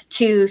effort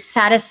to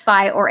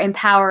satisfy or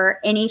empower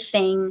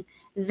anything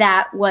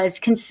that was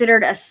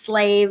considered a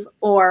slave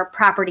or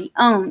property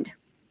owned.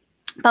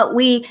 But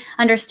we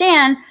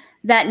understand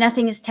that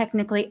nothing is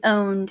technically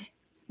owned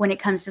when it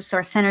comes to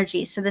source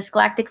energy. So this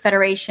Galactic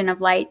Federation of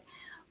Light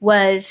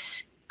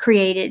was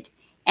created,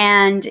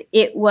 and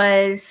it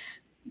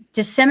was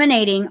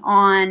disseminating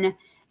on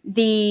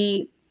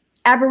the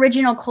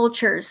Aboriginal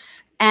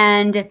cultures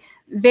and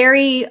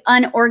very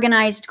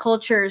unorganized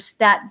cultures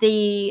that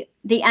the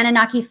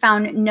Anunnaki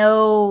found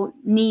no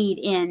need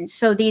in.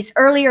 So these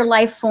earlier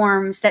life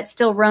forms that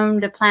still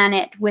roamed the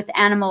planet with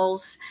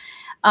animals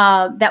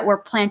that were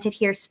planted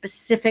here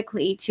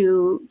specifically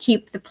to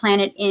keep the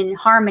planet in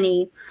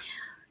harmony,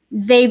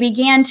 they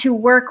began to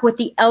work with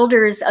the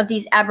elders of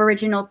these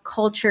Aboriginal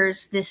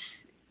cultures,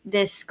 this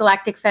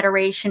Galactic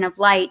Federation of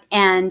Light,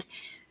 and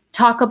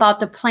talk about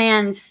the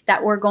plans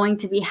that were going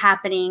to be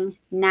happening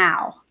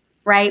now.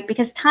 Right?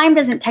 Because time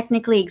doesn't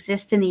technically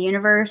exist in the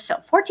universe. So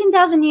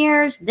 14,000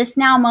 years, this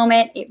now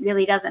moment, it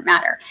really doesn't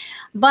matter.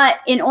 But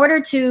in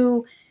order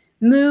to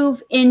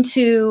move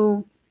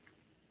into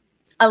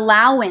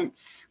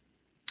allowance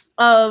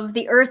of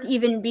the Earth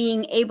even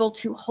being able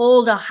to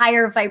hold a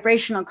higher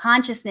vibrational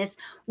consciousness,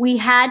 we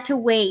had to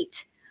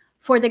wait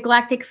for the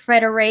Galactic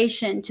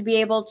Federation to be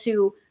able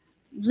to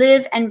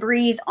live and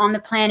breathe on the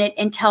planet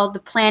until the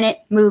planet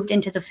moved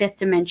into the 5th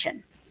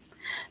dimension.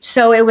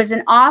 So it was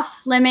an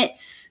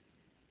off-limits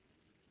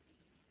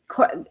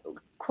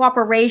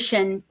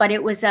cooperation, but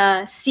it was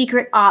a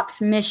secret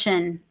ops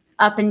mission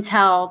up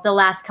until the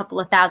last couple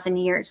of thousand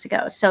years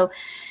ago. So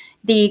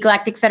the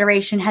Galactic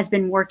Federation has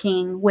been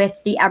working with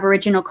the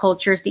Aboriginal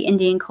cultures, the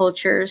Indian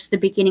cultures, the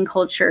beginning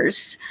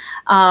cultures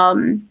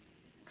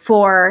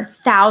for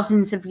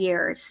thousands of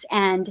years,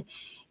 and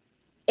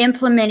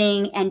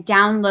implementing and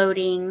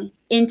downloading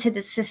into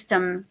the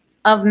system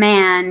of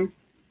man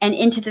and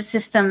into the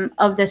system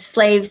of the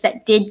slaves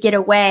that did get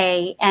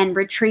away and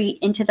retreat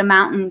into the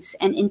mountains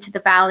and into the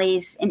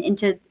valleys and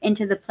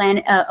into the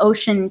planet,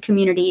 ocean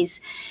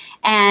communities,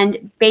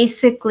 and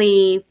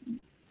basically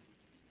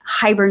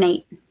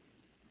hibernate,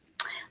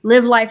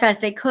 live life as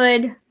they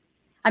could.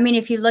 I mean,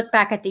 if you look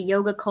back at the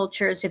yoga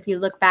cultures, if you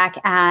look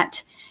back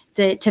at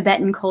the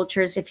Tibetan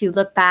cultures, if you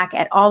look back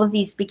at all of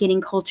these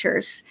beginning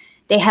cultures,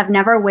 they have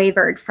never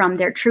wavered from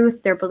their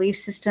truth, their belief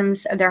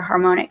systems, or their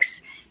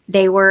harmonics.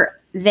 They were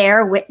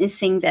there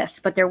witnessing this,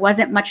 but there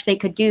wasn't much they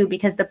could do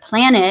because the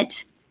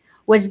planet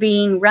was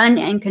being run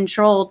and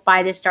controlled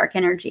by this dark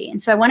energy. And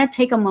so I want to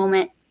take a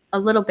moment, a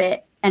little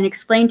bit, and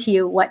explain to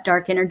you what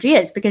dark energy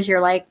is, because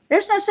you're like,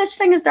 there's no such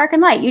thing as dark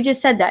and light. You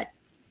just said that.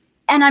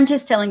 And I'm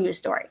just telling you a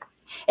story.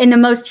 in the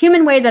most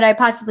human way that I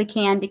possibly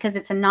can, because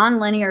it's a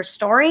non-linear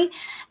story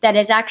that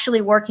is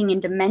actually working in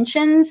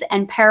dimensions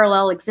and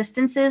parallel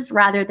existences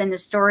rather than the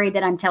story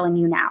that I'm telling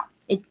you now.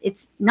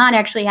 It's not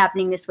actually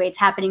happening this way. It's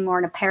happening more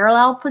in a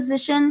parallel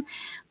position,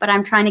 but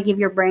I'm trying to give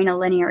your brain a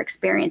linear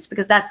experience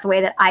because that's the way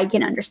that I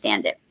can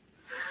understand it.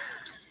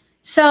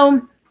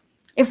 So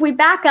if we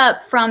back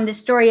up from the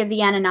story of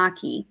the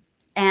Anunnaki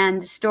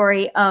and the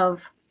story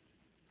of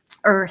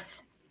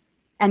Earth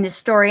and the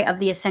story of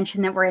the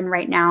ascension that we're in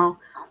right now,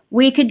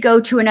 we could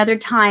go to another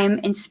time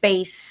in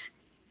space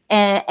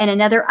and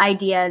another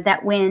idea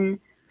that when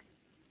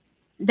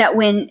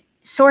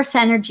source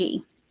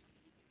energy,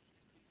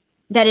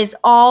 that is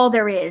all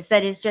there is,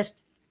 it is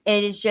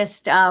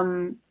just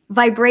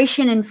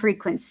vibration and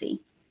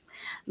frequency,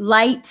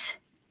 light,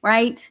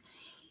 right?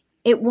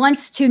 It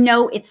wants to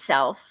know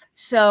itself.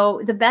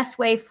 So the best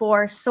way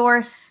for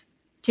source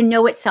to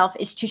know itself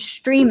is to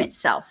stream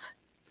itself,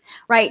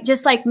 right?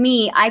 Just like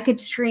me, I could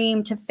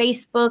stream to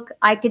Facebook,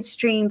 I could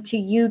stream to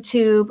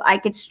YouTube, I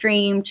could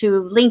stream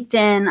to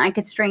LinkedIn, I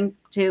could stream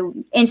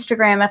to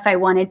Instagram if I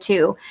wanted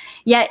to.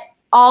 Yet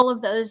all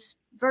of those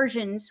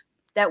versions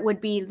that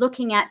would be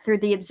looking at through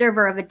the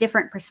observer of a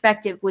different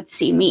perspective would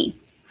see me.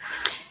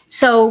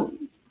 So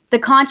the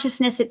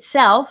consciousness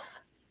itself,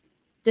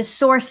 the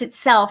source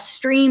itself,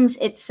 streams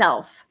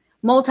itself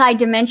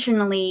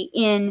multidimensionally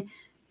in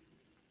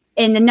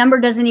the number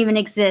doesn't even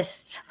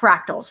exist,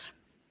 fractals,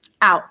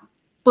 out,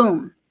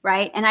 boom,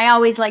 right? And I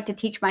always like to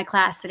teach my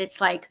class that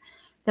it's like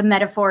the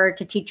metaphor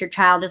to teach your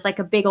child is like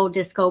a big old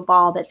disco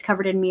ball that's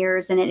covered in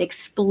mirrors and it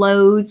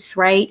explodes,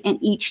 right? And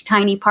each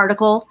tiny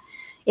particle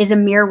is a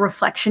mere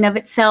reflection of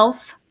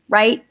itself,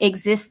 right?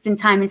 Exists in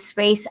time and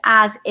space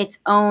as its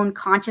own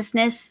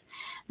consciousness.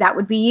 That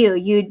would be you.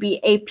 You'd be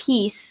a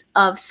piece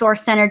of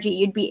source energy.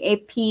 You'd be a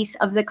piece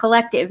of the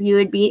collective. You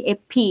would be a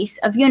piece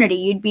of unity.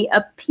 You'd be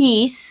a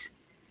piece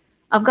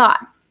of God,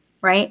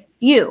 right?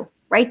 You,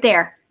 right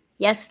there.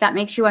 Yes, that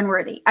makes you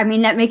unworthy. I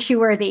mean, that makes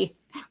you worthy,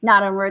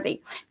 not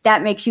unworthy.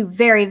 That makes you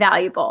very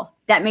valuable.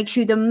 That makes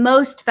you the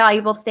most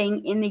valuable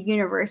thing in the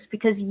universe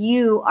because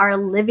you are a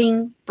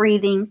living,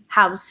 breathing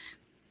house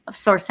of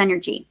source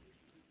energy,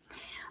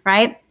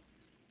 right?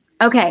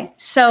 Okay,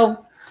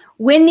 so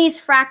when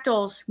these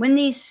fractals, when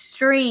these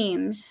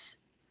streams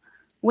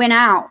went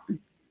out,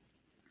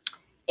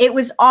 it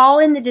was all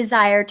in the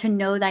desire to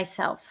know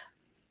thyself,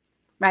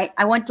 right?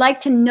 I would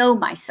like to know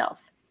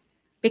myself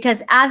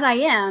because as I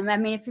am, I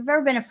mean, if you've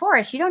ever been in a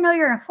forest, you don't know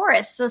you're in a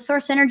forest. So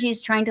source energy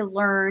is trying to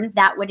learn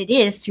that what it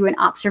is through an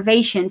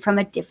observation from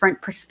a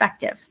different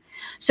perspective.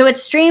 So it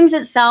streams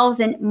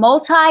itself in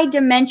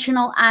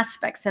multi-dimensional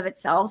aspects of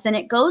itself, and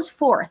it goes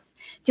forth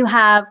to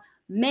have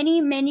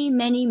many, many,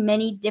 many,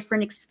 many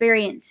different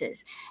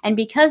experiences. And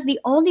because the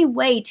only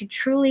way to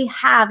truly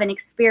have an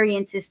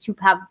experience is to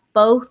have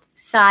both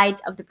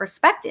sides of the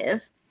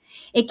perspective,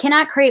 it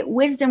cannot create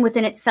wisdom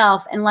within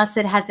itself unless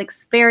it has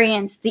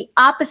experienced the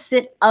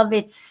opposite of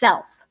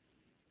itself.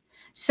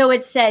 So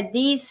it said,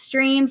 these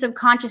streams of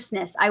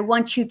consciousness, I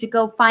want you to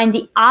go find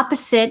the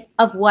opposite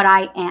of what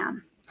I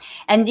am.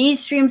 And these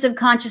streams of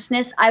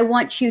consciousness, I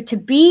want you to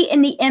be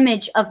in the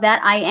image of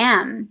that I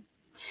am.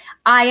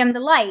 I am the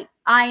light.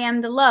 I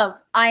am the love.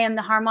 I am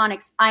the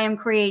harmonics. I am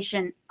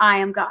creation. I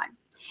am God.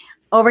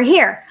 Over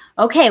here,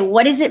 okay,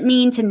 what does it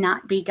mean to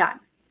not be God?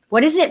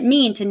 What does it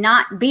mean to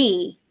not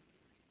be?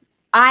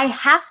 I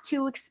have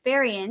to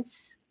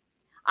experience,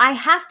 I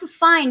have to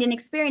find an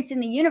experience in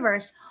the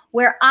universe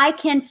where I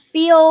can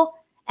feel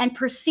and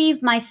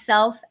perceive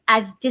myself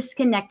as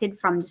disconnected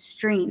from the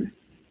stream.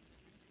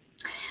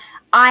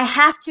 I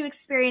have to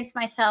experience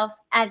myself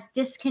as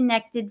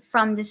disconnected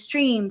from the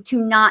stream to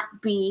not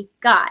be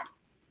God.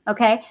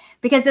 Okay?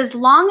 Because as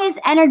long as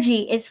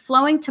energy is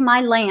flowing to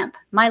my lamp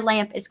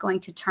is going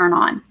to turn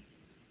on.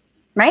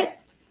 Right?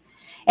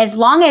 As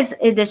long as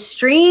the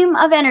stream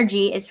of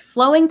energy is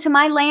flowing to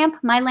my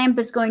lamp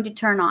is going to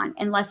turn on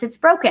unless it's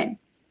broken,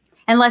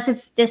 unless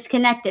it's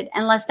disconnected,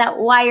 unless that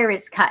wire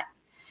is cut.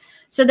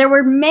 So there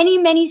were many,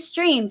 many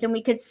streams, and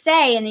we could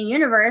say in the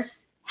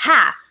universe,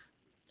 half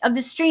of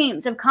the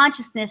streams of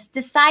consciousness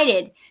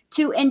decided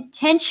to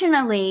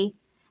intentionally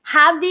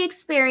have the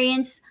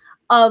experience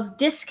of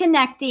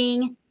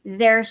disconnecting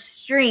their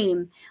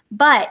stream.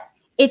 But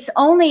it's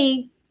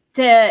only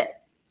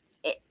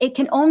it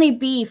can only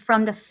be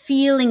from the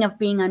feeling of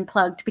being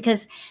unplugged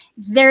because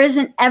there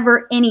isn't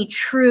ever any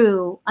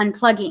true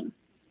unplugging.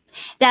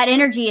 That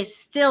energy is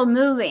still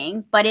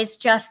moving, but it's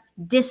just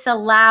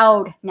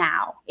disallowed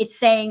now. It's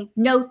saying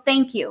no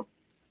thank you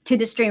to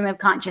the stream of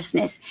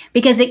consciousness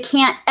because it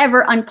can't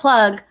ever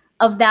unplug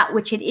of that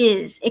which it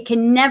is. It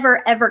can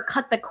never ever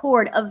cut the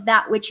cord of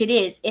that which it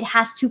is. It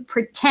has to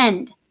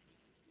pretend.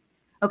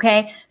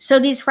 Okay, so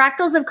these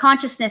fractals of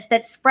consciousness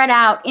that spread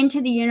out into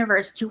the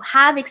universe to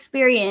have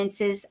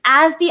experiences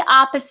as the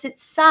opposite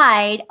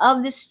side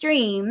of the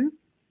stream,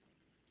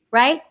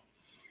 right,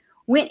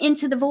 went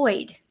into the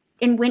void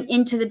and went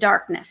into the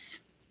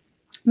darkness.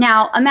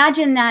 Now,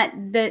 imagine that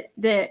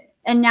the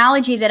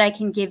analogy that I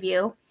can give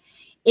you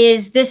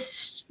is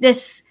this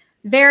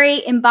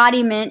very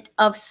embodiment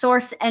of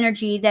source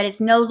energy that is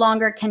no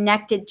longer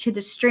connected to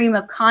the stream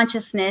of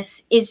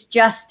consciousness is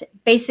just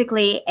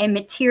basically a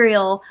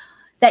material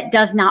that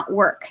does not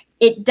work.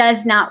 It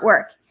does not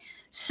work.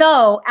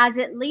 So as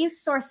it leaves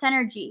source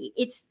energy,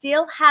 it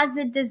still has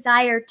a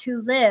desire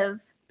to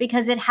live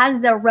because it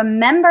has the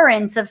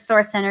remembrance of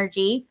source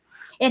energy.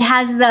 It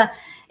has the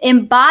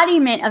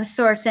embodiment of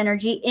source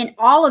energy in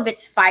all of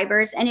its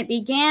fibers, and it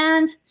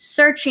begins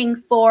searching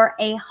for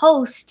a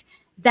host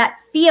that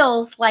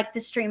feels like the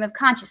stream of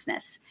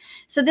consciousness.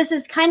 So this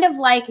is kind of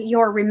like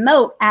your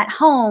remote at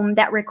home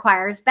that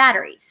requires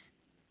batteries,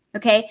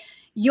 okay?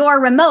 Your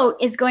remote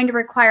is going to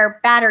require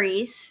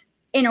batteries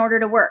in order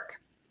to work.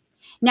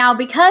 Now,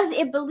 because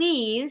it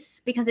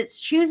believes, because it's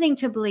choosing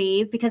to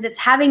believe, because it's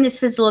having this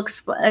physical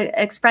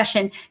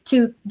expression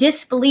to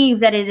disbelieve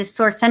that it is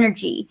source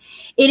energy,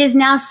 it is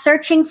now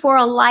searching for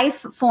a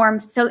life form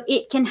so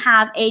it can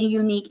have a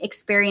unique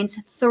experience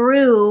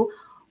through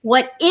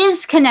what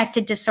is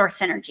connected to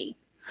source energy.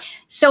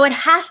 So it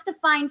has to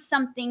find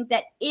something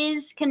that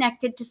is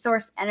connected to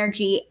source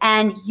energy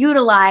and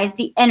utilize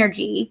the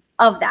energy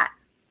of that,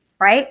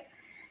 right?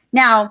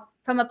 Now,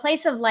 from a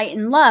place of light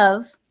and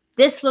love,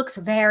 this looks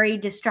very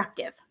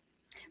destructive.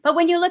 But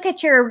when you look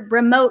at your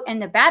remote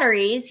and the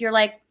batteries, you're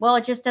like, well,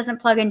 it just doesn't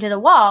plug into the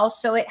wall,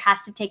 so it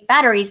has to take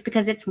batteries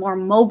because it's more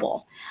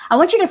mobile. I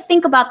want you to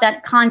think about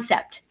that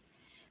concept.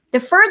 The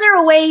further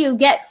away you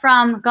get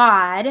from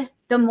God,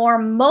 the more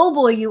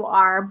mobile you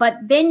are, but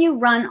then you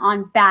run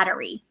on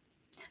battery.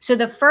 So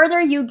the further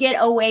you get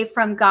away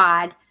from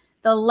God,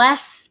 the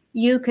less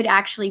you could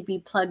actually be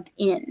plugged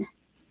in.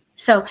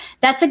 So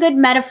that's a good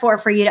metaphor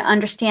for you to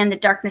understand the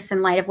darkness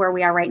and light of where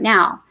we are right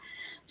now.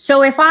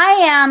 So if I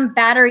am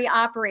battery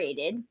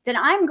operated, then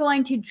I'm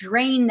going to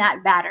drain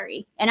that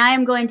battery and I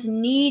am going to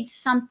need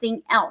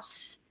something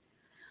else.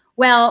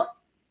 Well,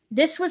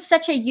 this was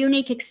such a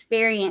unique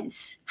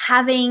experience,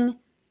 having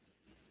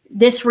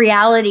this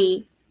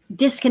reality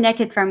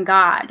disconnected from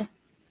God,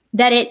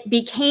 that it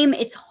became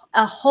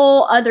a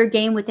whole other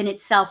game within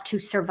itself to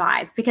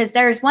survive. Because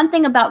there's one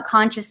thing about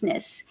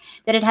consciousness,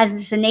 that it has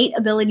this innate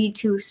ability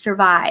to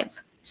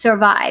survive,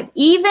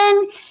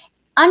 even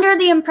under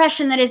the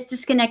impression that it's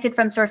disconnected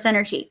from source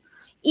energy,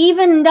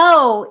 even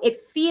though it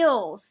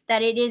feels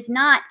that it is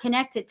not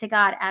connected to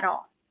God at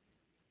all.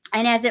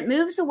 And as it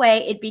moves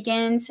away, it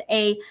begins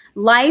a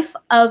life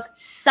of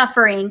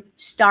suffering,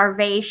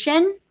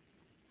 starvation,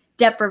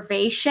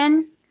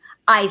 deprivation,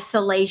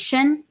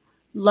 isolation,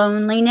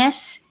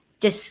 loneliness,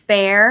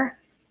 despair,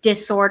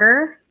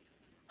 disorder,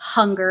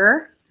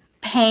 hunger,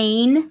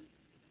 pain,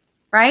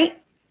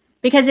 right?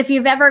 Because if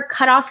you've ever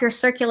cut off your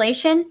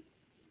circulation,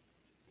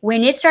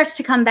 when it starts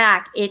to come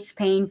back, it's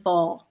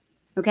painful,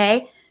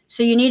 okay?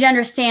 So you need to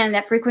understand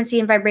that frequency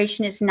and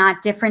vibration is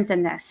not different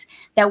than this.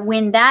 That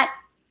when that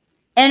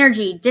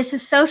energy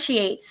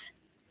disassociates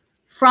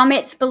from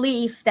its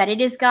belief that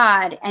it is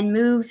God and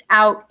moves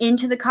out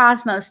into the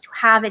cosmos to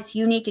have its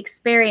unique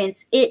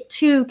experience, it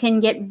too can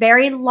get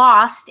very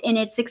lost in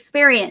its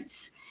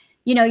experience.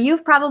 You know,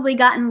 you've probably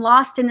gotten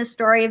lost in the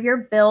story of your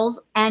bills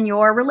and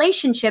your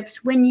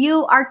relationships when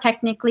you are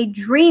technically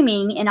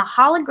dreaming in a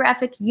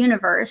holographic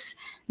universe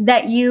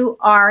that you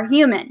are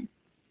human,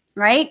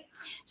 right?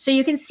 So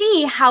you can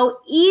see how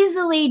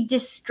easily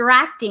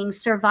distracting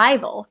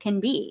survival can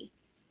be.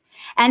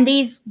 And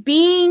these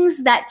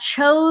beings that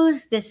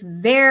chose this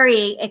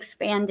very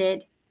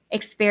expanded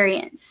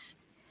experience,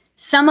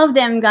 some of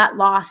them got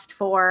lost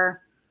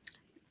for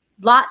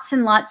lots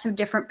and lots of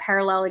different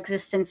parallel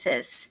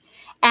existences.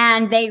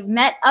 And they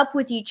met up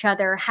with each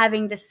other,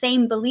 having the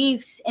same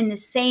beliefs in the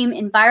same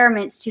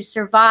environments to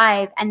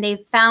survive. And they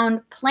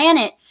found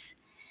planets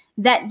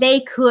that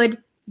they could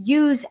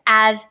use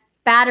as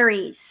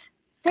batteries.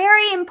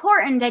 Very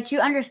important that you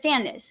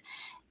understand this.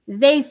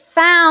 They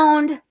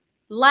found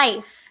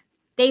life.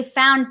 They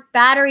found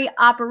battery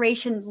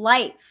operation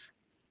life.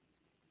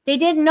 They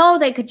didn't know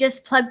they could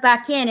just plug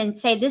back in and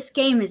say, this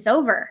game is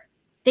over.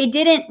 They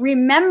didn't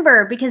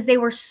remember because they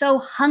were so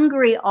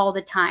hungry all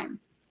the time.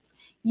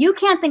 You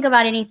can't think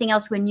about anything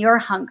else when you're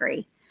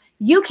hungry.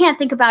 You can't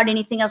think about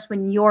anything else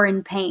when you're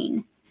in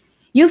pain.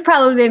 You've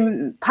probably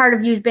been, part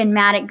of you's been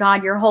mad at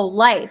God your whole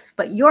life,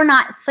 but you're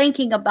not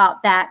thinking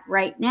about that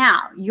right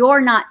now.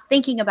 You're not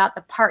thinking about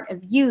the part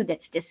of you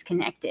that's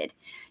disconnected.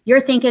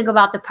 You're thinking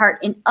about the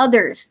part in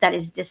others that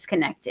is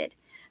disconnected.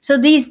 So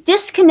these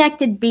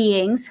disconnected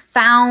beings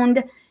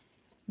found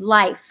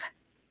life.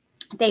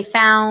 They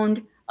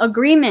found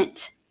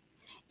agreement.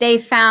 They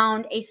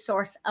found a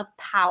source of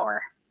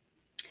power.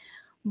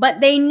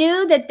 But they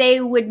knew that they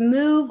would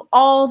move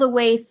all the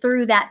way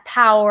through that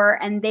power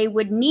and they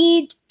would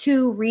need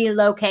to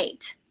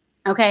relocate.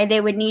 Okay,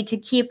 they would need to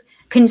keep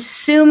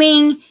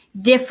consuming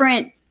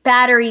different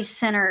battery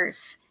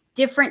centers,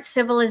 different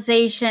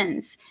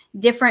civilizations,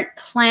 different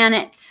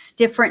planets,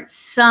 different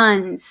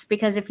suns.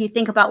 Because if you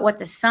think about what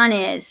the sun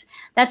is,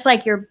 that's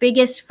like your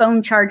biggest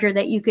phone charger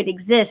that you could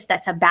exist.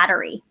 That's a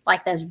battery,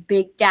 like those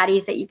big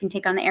daddies that you can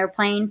take on the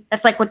airplane.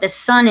 That's like what the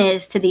sun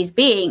is to these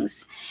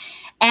beings.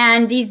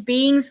 And these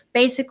beings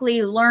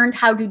basically learned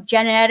how to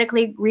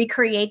genetically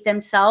recreate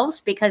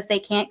themselves because they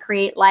can't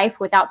create life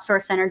without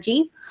source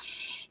energy.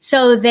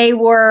 So they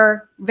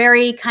were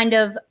very kind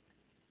of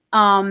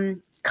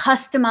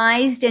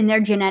customized in their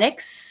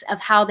genetics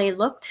of how they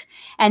looked.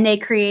 And they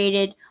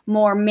created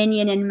more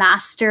minion and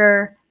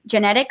master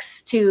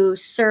genetics to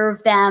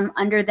serve them,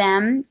 under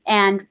them,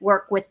 and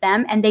work with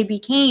them. And they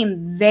became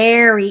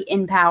very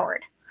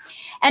empowered.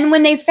 And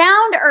when they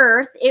found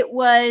Earth, it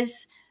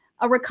was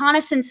a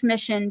reconnaissance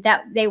mission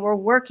that they were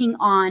working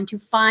on to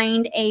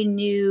find a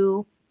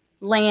new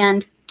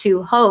land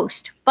to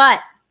host.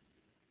 But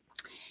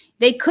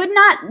they could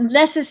not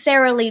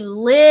necessarily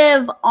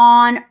live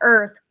on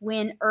Earth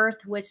when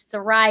Earth was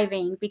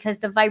thriving because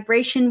the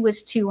vibration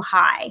was too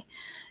high.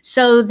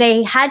 So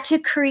they had to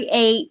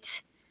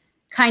create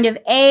kind of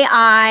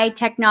AI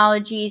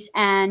technologies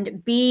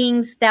and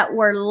beings that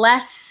were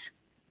less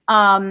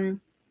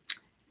than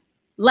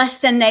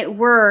they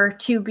were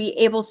to be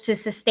able to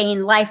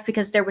sustain life,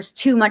 because there was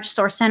too much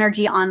source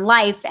energy on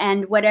life,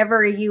 and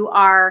whatever you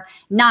are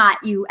not,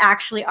 you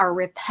actually are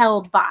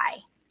repelled by,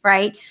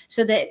 right?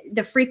 So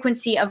the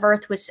frequency of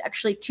Earth was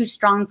actually too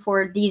strong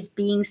for these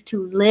beings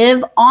to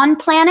live on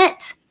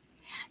planet.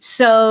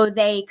 So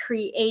they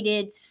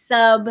created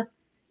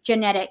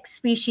sub-genetic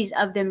species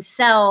of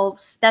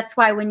themselves. That's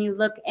why when you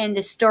look in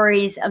the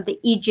stories of the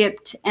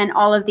Egypt and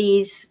all of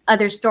these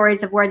other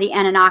stories of where the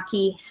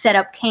Anunnaki set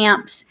up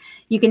camps,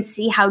 you can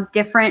see how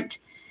different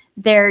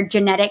their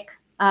genetic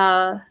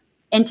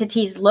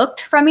entities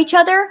looked from each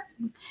other.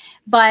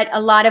 But a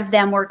lot of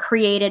them were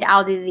created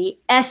out of the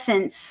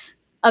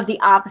essence of the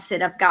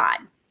opposite of God.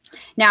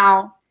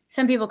 Now,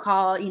 some people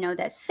call,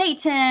 that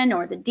Satan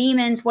or the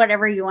demons,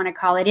 whatever you want to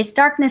call it. It's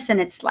darkness and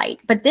it's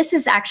light. But this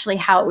is actually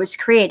how it was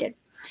created.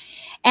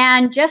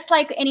 And just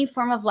like any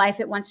form of life,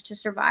 it wants to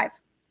survive.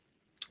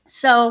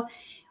 So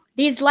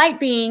these light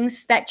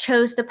beings that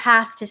chose the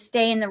path to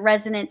stay in the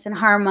resonance and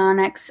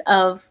harmonics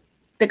of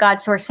the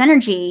God source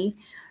energy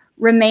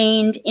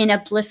remained in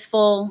a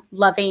blissful,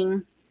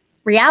 loving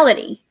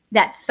reality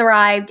that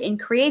thrived in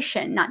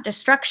creation, not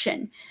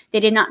destruction. They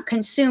did not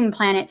consume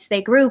planets.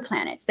 They grew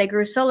planets. They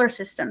grew solar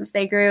systems.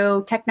 They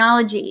grew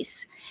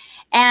technologies.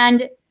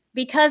 And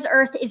because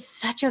Earth is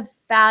such a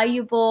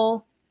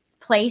valuable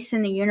place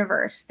in the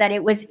universe, that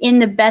it was in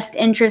the best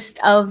interest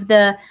of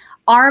the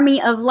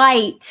army of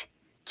light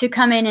to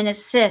come in and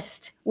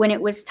assist when it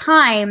was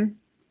time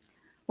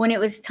for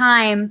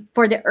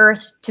the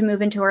Earth to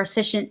move into her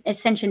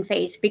ascension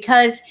phase.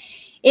 Because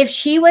if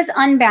she was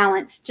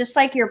unbalanced, just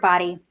like your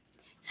body,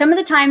 some of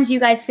the times you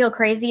guys feel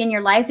crazy in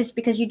your life is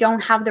because you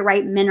don't have the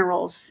right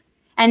minerals.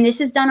 And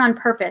this is done on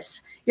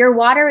purpose. Your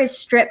water is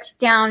stripped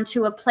down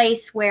to a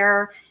place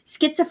where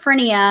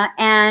schizophrenia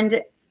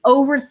and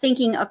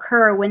overthinking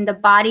occur when the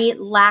body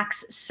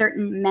lacks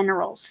certain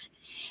minerals.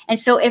 And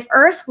so if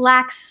Earth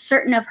lacks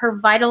certain of her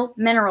vital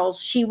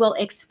minerals, she will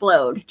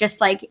explode,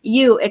 just like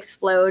you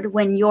explode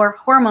when your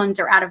hormones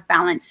are out of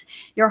balance.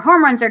 Your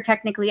hormones are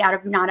technically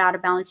not out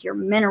of balance. Your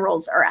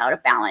minerals are out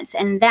of balance.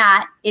 And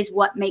that is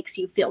what makes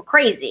you feel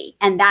crazy.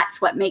 And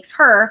that's what makes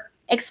her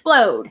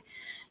explode.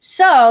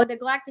 So the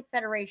Galactic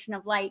Federation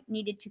of Light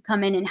needed to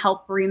come in and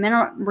help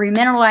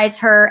remineralize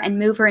her and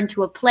move her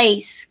into a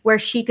place where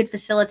she could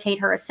facilitate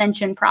her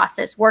ascension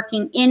process,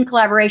 working in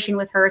collaboration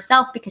with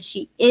herself, because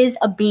she is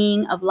a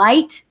being of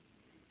light,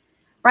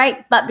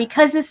 right? But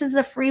because this is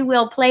a free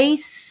will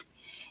place,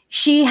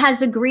 she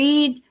has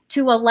agreed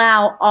to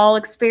allow all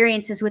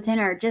experiences within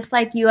her. Just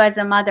like you as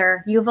a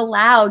mother, you've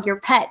allowed your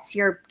pets,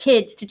 your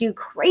kids to do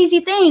crazy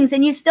things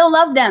and you still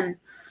love them,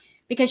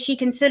 because she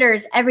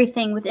considers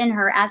everything within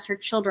her as her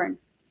children.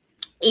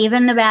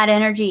 Even the bad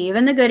energy,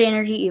 even the good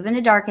energy, even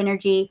the dark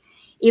energy,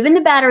 even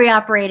the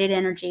battery-operated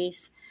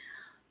energies.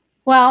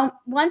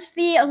 Well, once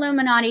the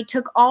Illuminati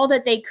took all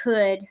that they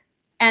could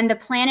and the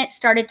planet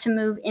started to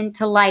move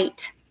into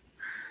light,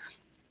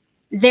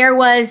 there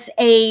was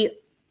a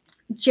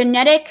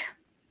genetic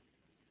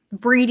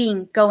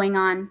breeding going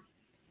on.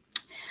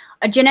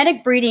 A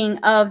genetic breeding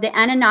of the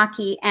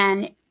Anunnaki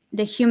and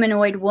the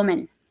humanoid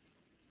woman.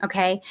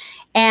 Okay.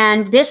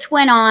 And this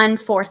went on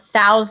for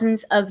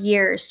thousands of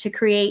years to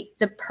create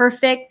the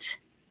perfect,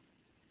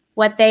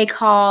 what they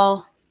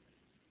call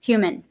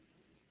human.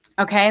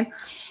 Okay.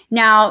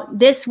 Now,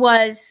 this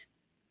was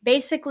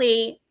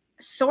basically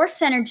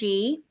source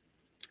energy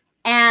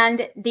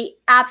and the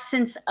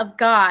absence of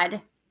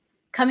God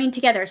coming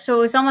together. So it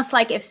was almost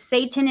like if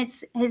Satan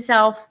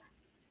himself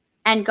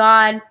and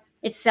God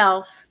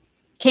itself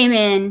came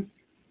in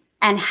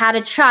and had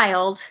a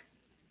child.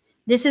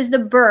 This is the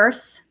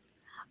birth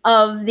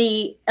of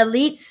the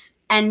elites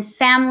and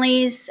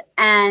families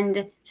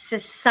and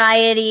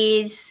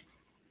societies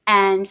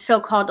and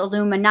so-called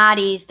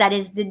Illuminatis, that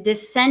is the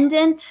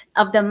descendant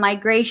of the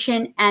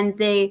migration and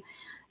the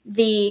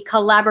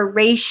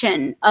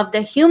collaboration of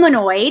the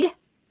humanoid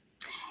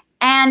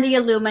and the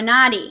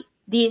Illuminati.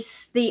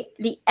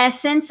 The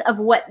essence of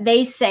what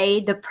they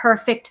say the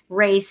perfect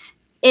race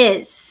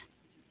is.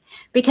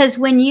 Because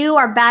when you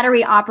are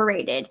battery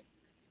operated,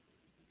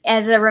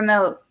 as a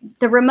remote.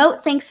 The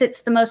remote thinks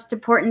it's the most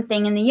important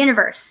thing in the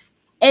universe.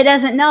 It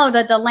doesn't know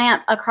that the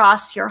lamp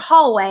across your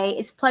hallway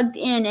is plugged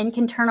in and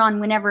can turn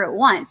on whenever it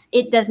wants.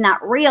 It does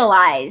not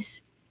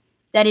realize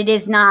that it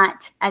is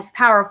not as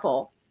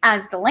powerful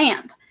as the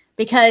lamp,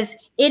 because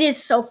it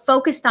is so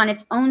focused on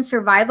its own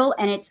survival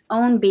and its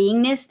own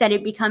beingness that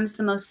it becomes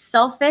the most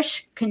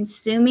selfish,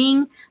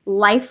 consuming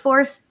life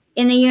force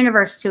in the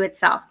universe to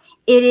itself.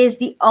 It is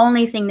the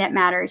only thing that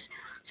matters.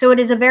 So it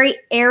is a very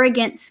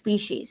arrogant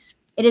species.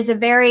 It is a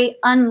very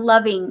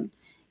unloving,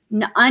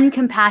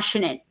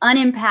 uncompassionate,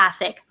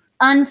 unempathic,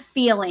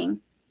 unfeeling,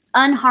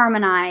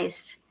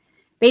 unharmonized,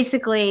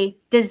 basically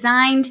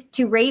designed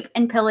to rape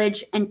and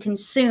pillage and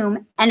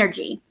consume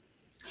energy.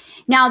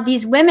 Now,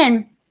 these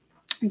women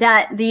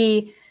that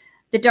the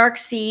dark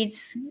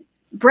seeds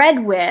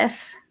bred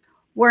with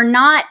were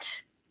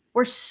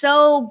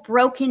so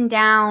broken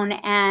down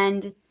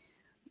and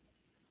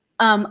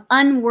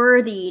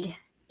unworthied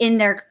in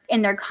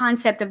their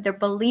concept of their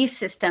belief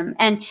system.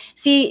 And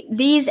see,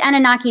 these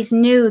Anunnakis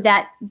knew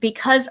that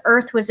because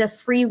Earth was a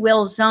free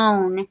will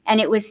zone and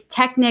it was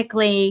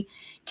technically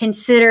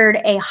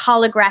considered a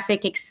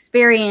holographic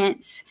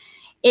experience,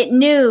 it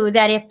knew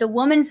that if the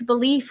woman's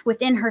belief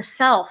within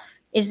herself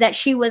is that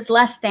she was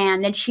less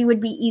than, then she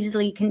would be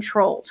easily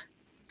controlled,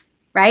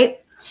 right?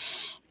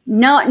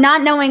 No,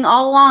 not knowing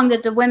all along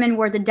that the women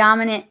were the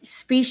dominant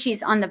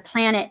species on the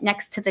planet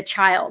next to the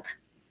child,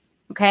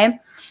 okay?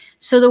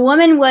 So the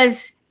woman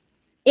was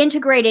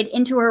integrated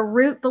into her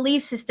root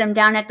belief system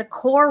down at the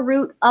core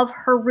root of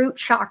her root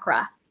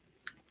chakra,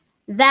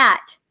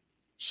 that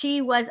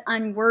she was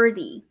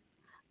unworthy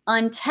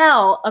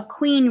until a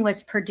queen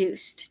was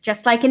produced,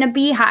 just like in a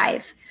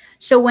beehive.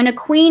 So when a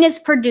queen is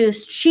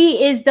produced,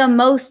 she is the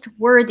most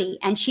worthy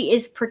and she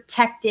is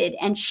protected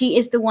and she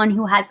is the one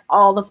who has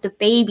all of the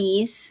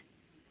babies,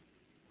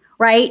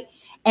 right?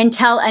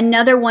 Until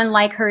another one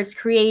like her is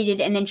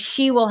created, and then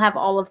she will have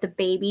all of the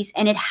babies,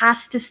 and it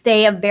has to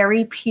stay a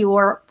very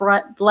pure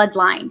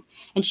bloodline,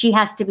 and she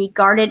has to be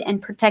guarded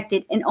and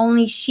protected, and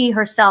only she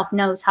herself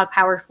knows how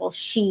powerful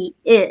she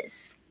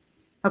is,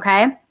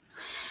 okay?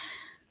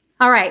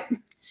 All right,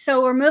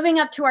 so we're moving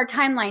up to our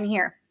timeline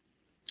here.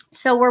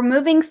 So we're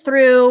moving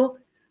through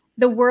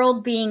the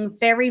world being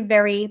very,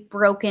 very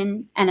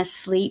broken and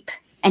asleep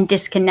and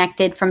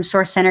disconnected from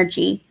source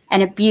energy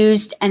and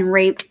abused and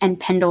raped and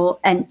pendled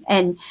and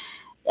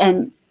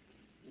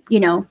you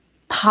know,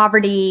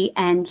 poverty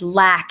and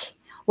lack,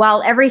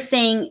 while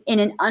everything in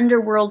an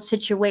underworld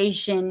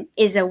situation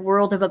is a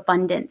world of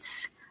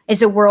abundance,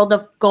 is a world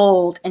of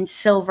gold and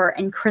silver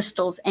and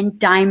crystals and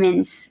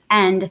diamonds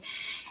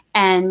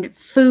and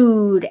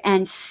food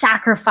and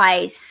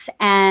sacrifice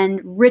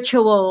and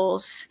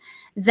rituals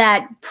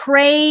that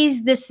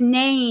praise this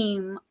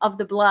name of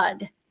the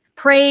blood,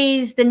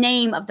 praise the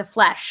name of the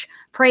flesh,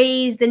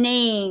 praise the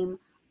name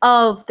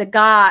of the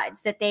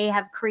gods that they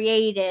have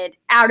created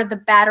out of the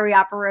battery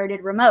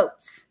operated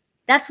remotes.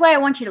 That's why I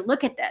want you to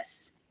look at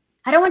this.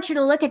 I don't want you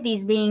to look at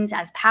these beings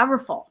as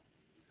powerful.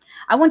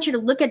 I want you to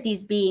look at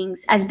these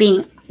beings as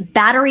being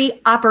battery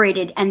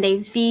operated, and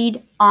they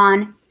feed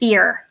on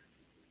fear.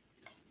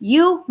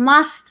 You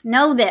must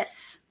know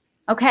this.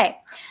 Okay,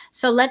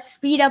 so let's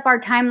speed up our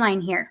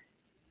timeline here.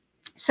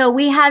 So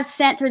we have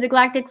sent through the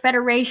Galactic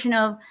Federation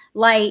of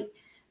Light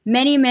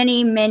many,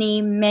 many,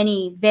 many,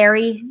 many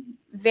very,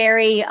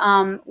 very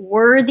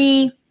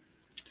worthy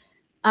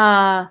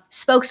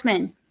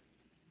spokesmen,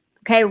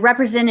 okay,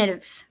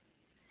 representatives.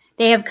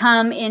 They have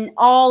come in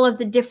all of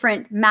the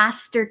different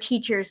master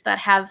teachers that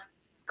have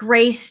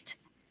graced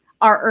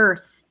our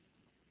earth.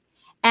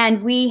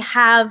 And we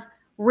have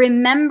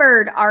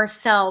remembered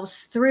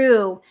ourselves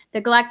through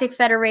the Galactic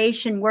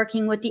Federation,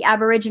 working with the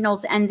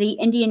Aboriginals and the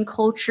Indian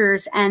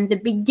cultures and the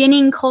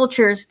beginning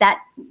cultures that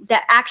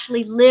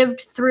actually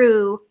lived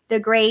through the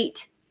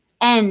great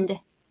end,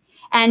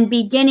 and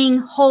beginning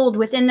hold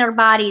within their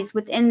bodies,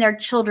 within their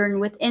children,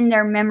 within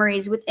their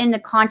memories, within the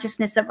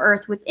consciousness of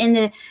Earth,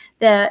 within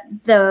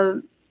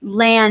the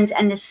lands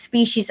and the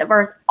species of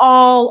Earth,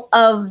 all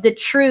of the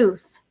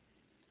truth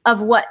of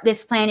what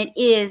this planet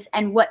is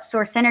and what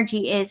source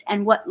energy is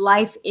and what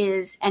life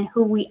is and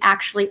who we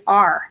actually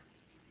are.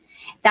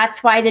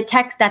 That's why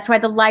that's why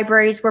the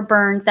libraries were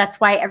burned. That's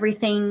why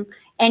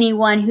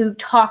anyone who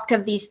talked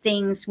of these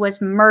things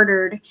was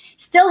murdered.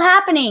 Still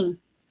happening,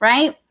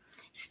 right?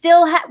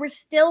 We're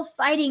still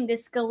fighting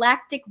this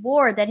galactic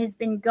war that has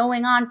been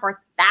going on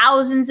for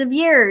thousands of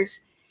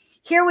years.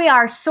 Here we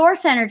are,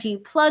 source energy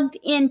plugged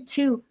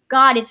into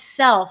God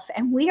itself,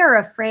 and we are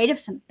afraid of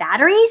some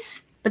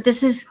batteries? But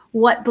this is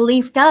what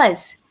belief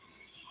does.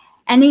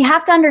 And you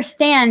have to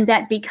understand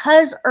that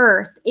because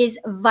Earth is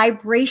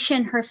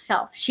vibration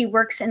herself, she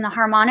works in the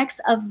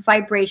harmonics of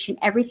vibration.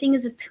 Everything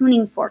is a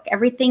tuning fork.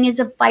 Everything is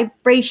a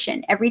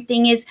vibration.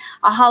 Everything is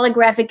a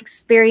holographic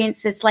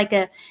experience. It's like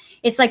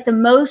the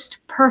most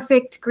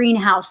perfect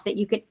greenhouse that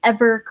you could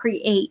ever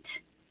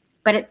create.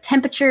 But at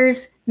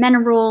temperatures,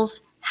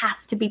 minerals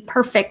have to be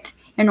perfect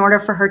in order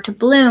for her to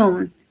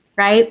bloom,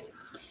 right?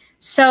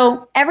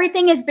 So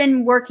everything has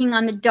been working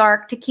on the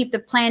dark to keep the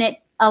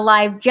planet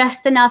alive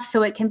just enough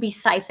so it can be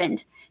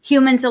siphoned.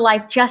 Humans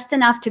alive just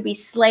enough to be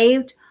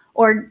slaved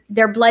or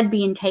their blood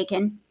being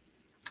taken.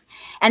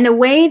 And the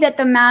way that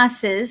the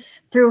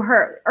masses, through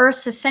her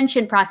Earth's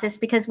ascension process,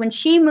 because when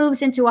she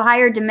moves into a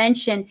higher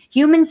dimension,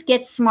 humans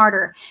get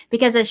smarter.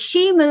 Because as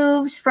she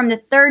moves from the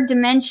third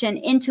dimension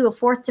into a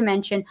fourth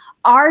dimension,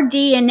 our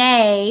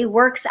DNA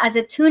works as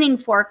a tuning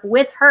fork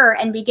with her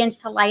and begins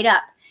to light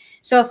up.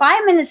 So if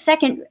I'm in the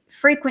second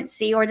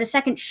frequency or the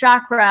second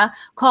chakra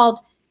called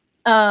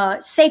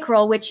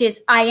sacral, which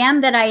is I am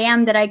that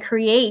I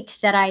create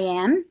that I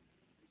am.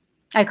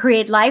 I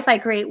create life, I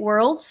create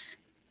worlds.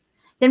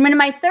 Then when in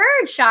my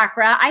third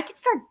chakra, I can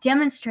start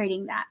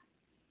demonstrating that.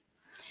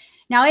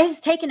 Now, it has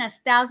taken us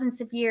thousands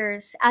of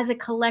years as a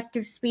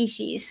collective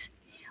species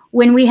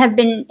when we have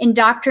been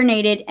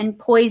indoctrinated and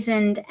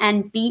poisoned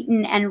and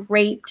beaten and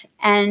raped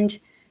and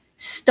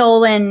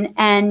stolen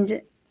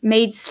and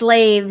made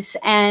slaves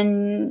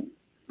and,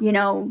 you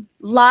know,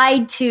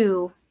 lied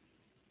to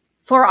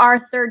for our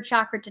third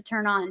chakra to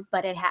turn on,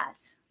 but it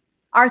has.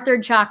 Our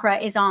third chakra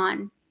is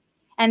on.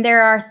 And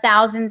there are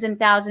thousands and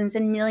thousands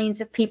and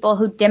millions of people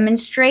who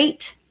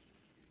demonstrate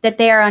that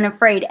they are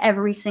unafraid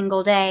every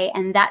single day.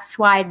 And that's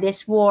why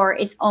this war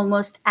is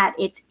almost at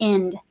its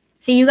end.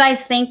 So you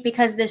guys think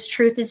because this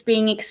truth is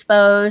being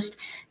exposed,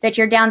 that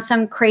you're down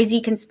some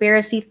crazy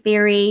conspiracy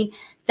theory,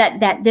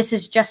 that this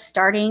is just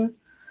starting.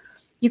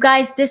 You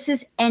guys, this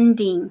is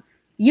ending.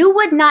 You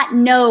would not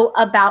know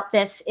about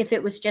this if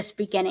it was just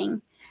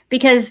beginning.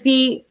 Because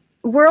the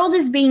world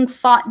is being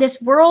fought,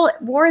 this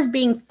war is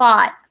being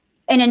fought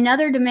in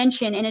another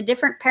dimension, in a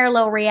different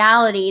parallel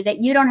reality that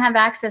you don't have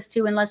access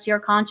to unless your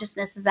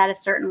consciousness is at a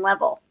certain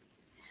level.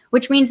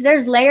 Which means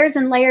there's layers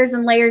and layers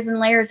and layers and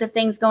layers of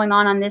things going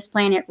on this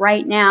planet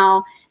right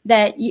now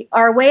that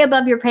are way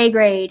above your pay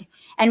grade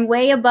and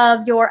way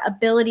above your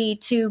ability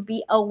to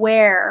be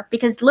aware.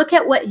 Because look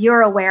at what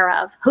you're aware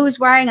of. Who's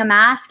wearing a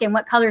mask and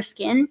what color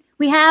skin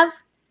we have.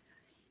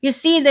 You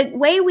see, the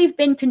way we've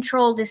been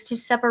controlled is to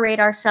separate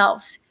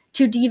ourselves,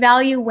 to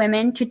devalue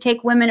women, to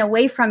take women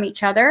away from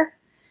each other,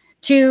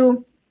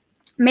 to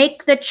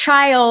make the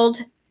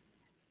child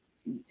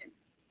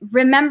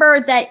remember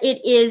that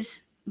it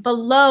is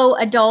below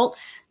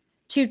adults,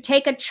 to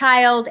take a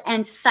child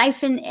and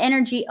siphon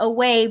energy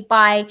away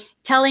by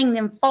telling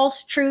them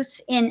false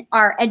truths in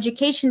our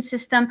education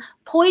system,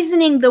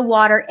 poisoning the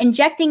water,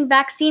 injecting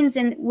vaccines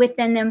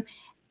within them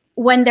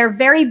when they're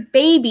very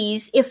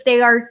babies if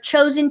they are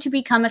chosen to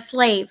become a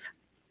slave.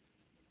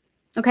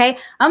 Okay,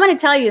 I'm going to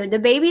tell you, the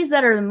babies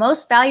that are the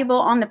most valuable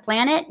on the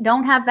planet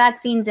don't have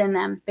vaccines in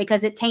them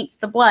because it taints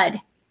the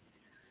blood.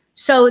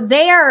 So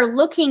they are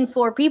looking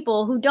for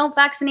people who don't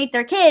vaccinate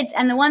their kids,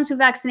 and the ones who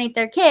vaccinate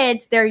their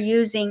kids, they're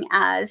using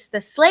as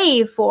the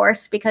slave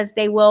force because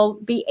they will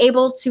be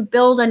able to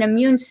build an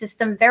immune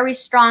system very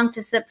strong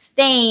to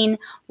sustain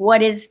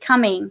what is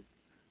coming.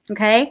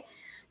 Okay,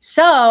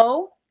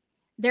 so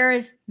there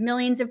is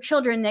millions of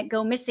children that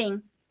go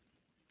missing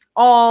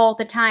all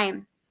the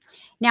time.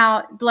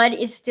 Now, blood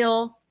is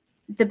still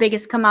the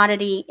biggest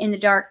commodity in the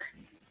dark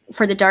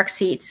for the dark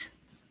seeds.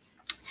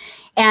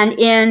 And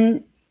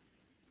in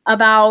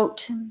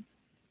about,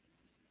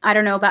 I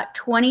don't know, about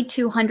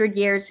 2,200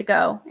 years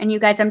ago, and you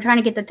guys, I'm trying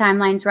to get the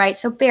timelines right,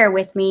 so bear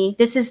with me.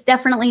 This is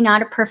definitely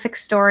not a perfect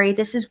story.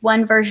 This is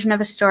one version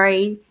of a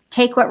story.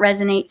 Take what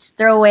resonates,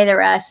 throw away the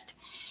rest.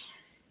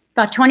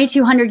 About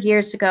 2,200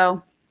 years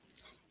ago,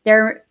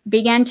 there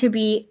began to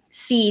be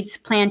seeds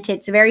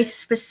planted very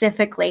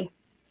specifically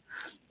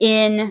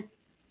in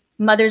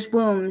mothers'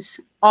 wombs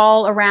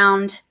all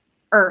around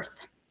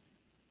Earth.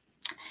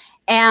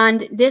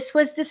 And this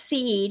was the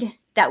seed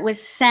that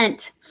was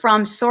sent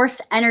from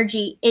source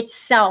energy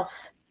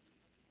itself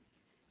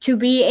to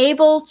be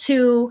able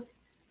to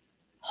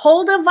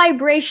hold a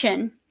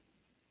vibration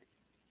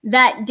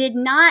that did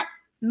not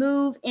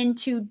move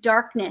into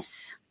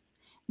darkness.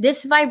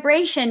 This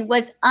vibration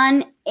was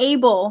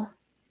unable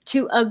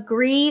to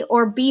agree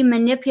or be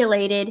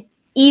manipulated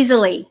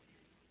easily.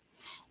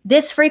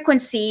 This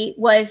frequency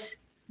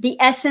was the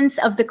essence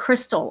of the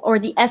crystal, or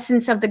the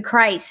essence of the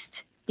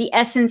Christ, the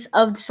essence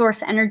of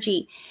source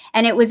energy.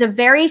 And it was a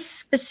very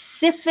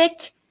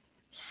specific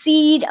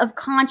seed of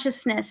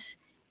consciousness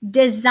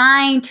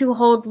designed to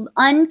hold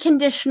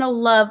unconditional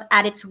love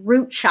at its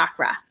root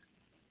chakra.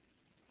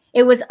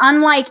 It was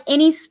unlike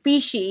any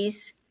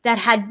species that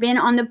had been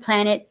on the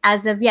planet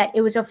as of yet.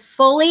 It was a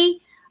fully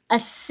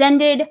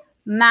ascended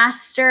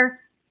master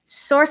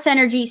source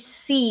energy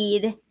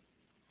seed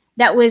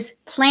that was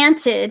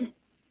planted,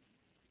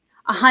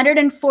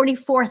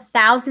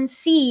 144,000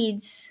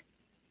 seeds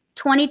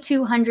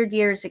 2,200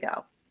 years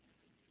ago.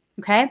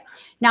 Okay.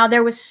 Now,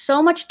 there was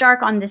so much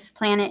dark on this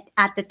planet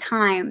at the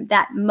time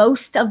that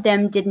most of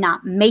them did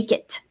not make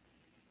it,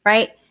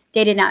 right?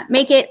 They did not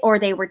make it, or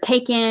they were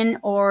taken,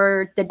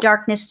 or the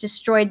darkness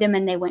destroyed them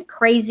and they went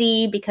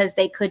crazy because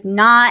they could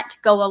not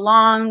go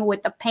along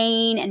with the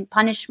pain and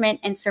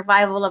punishment and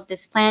survival of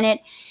this planet.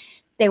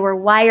 They were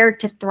wired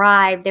to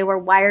thrive. They were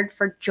wired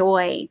for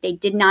joy. They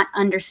did not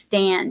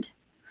understand.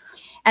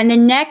 And the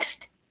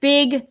next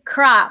big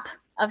crop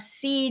of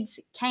seeds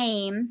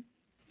came,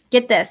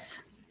 get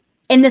this,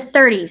 in the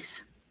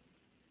 30s.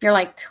 You're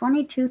like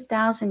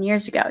 22,000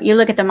 years ago. You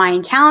look at the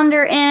Mayan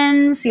calendar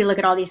ends, you look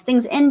at all these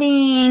things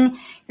ending,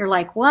 you're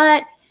like,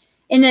 what?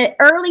 In the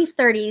early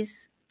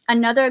 30s,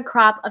 another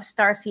crop of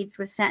star seeds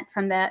was sent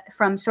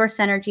from Source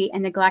Energy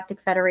and the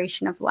Galactic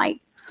Federation of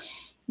Light.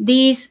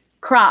 These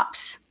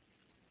crops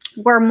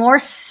were more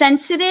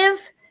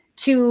sensitive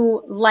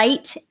to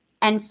light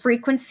and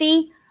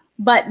frequency,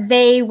 but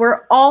they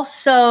were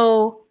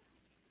also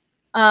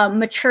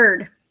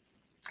matured.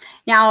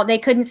 Now, they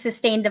couldn't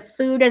sustain the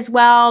food as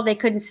well. They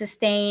couldn't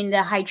sustain the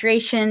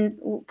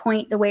hydration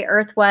point the way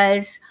Earth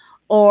was,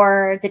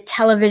 or the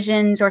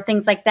televisions or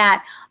things like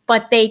that.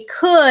 But they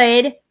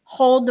could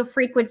hold the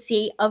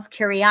frequency of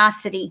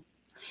curiosity.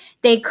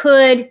 They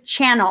could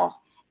channel.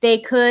 They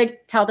could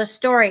tell the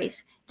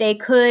stories. They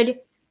could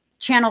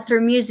channel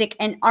through music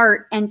and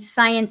art and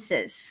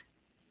sciences.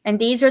 And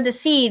these are the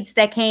seeds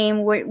that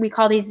came, we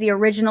call these the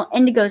original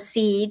indigo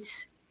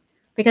seeds,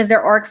 because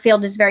their auric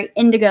field is very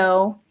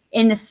indigo,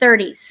 in the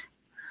 30s.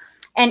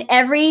 And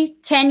every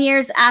 10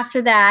 years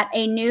after that,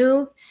 a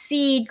new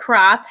seed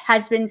crop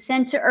has been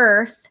sent to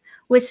Earth,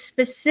 was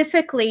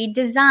specifically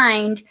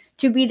designed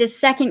to be the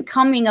second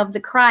coming of the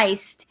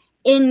Christ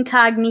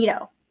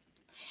incognito.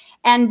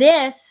 And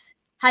this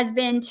has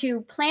been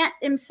to plant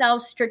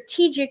themselves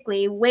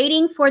strategically,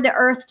 waiting for the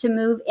Earth to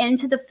move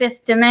into the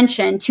 5th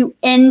dimension to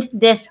end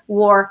this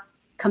war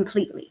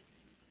completely.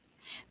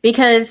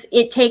 Because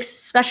it takes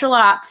special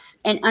ops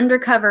and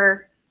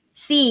undercover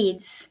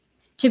seeds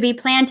to be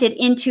planted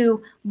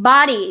into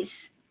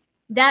bodies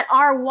that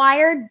are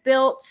wired,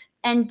 built,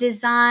 and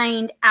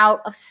designed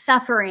out of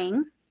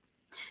suffering.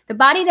 The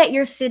body that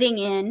you're sitting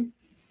in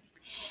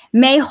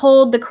may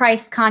hold the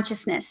Christ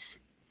consciousness,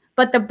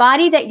 but the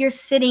body that you're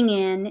sitting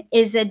in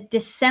is a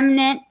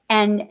disseminant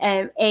and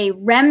a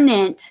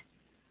remnant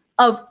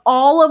of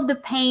all of the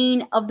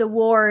pain of the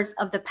wars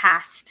of the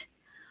past,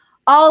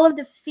 all of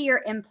the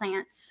fear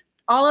implants,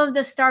 all of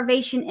the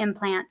starvation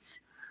implants,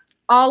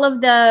 all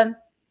of the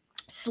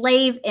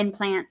slave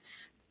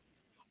implants,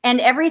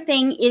 and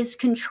everything is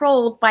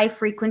controlled by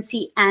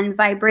frequency and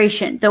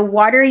vibration. The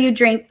water you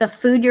drink, the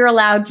food you're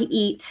allowed to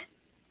eat.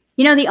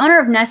 You know, the owner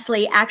of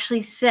Nestle actually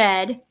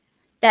said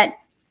that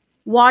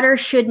water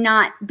should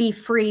not be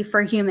free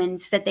for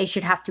humans, that they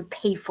should have to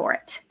pay for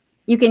it.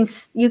 You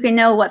can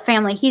know what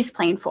family he's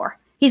playing for.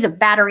 He's a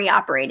battery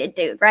operated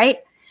dude, right?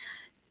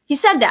 He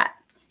said that.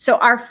 So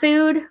our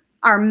food,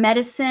 our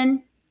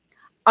medicine,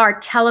 our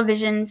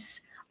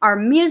televisions, our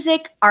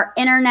music, our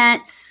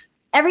internets,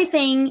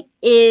 everything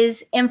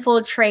is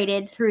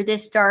infiltrated through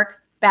this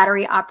dark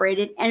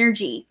battery-operated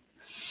energy.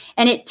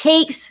 And it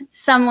takes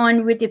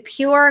someone with a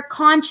pure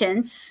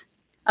conscience,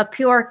 a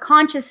pure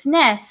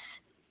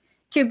consciousness,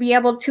 to be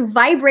able to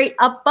vibrate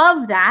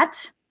above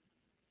that,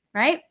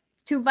 right?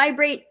 To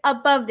vibrate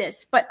above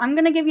this. But I'm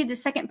going to give you the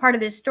second part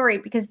of this story,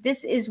 because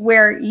this is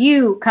where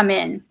you come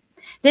in.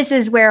 This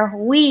is where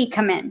we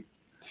come in.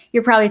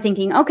 You're probably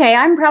thinking, okay,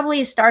 I'm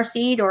probably a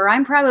starseed, or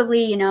I'm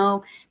probably, you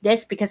know,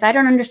 this, because I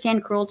don't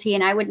understand cruelty,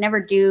 and I would never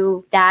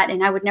do that,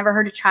 and I would never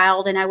hurt a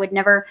child, and I would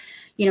never,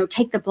 you know,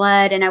 take the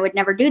blood, and I would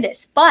never do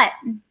this. But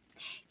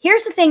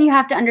here's the thing you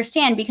have to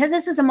understand, because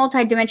this is a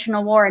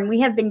multidimensional war, and we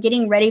have been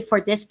getting ready for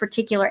this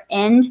particular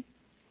end.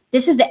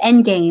 This is the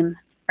end game,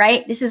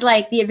 right? This is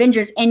like the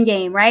Avengers end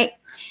game, right?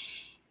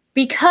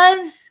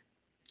 Because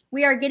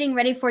we are getting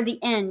ready for the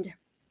end.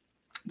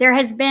 There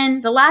has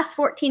been, the last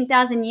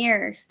 14,000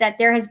 years, that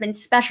there has been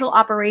special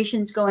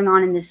operations going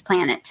on in this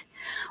planet,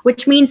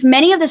 which means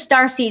many of the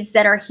starseeds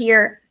that are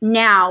here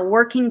now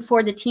working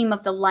for the team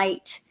of the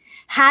light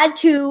had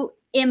to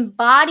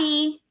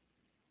embody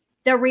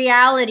the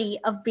reality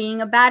of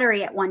being a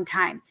battery at one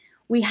time.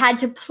 We had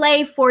to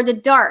play for the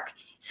dark.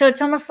 So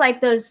it's almost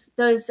like those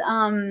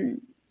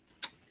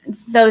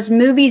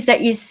movies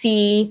that you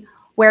see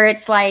where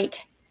it's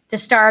like the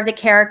star of the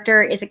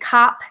character is a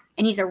cop,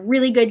 and he's a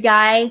really good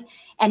guy,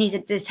 and he's a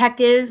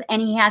detective,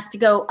 and he has to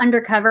go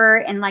undercover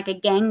in like a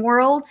gang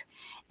world.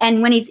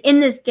 And when he's in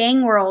this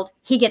gang world,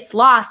 he gets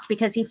lost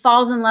because he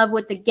falls in love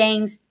with the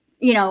gang's,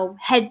 you know,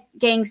 head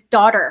gang's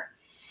daughter,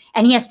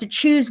 and he has to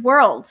choose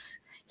worlds.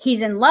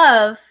 He's in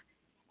love,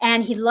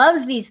 and he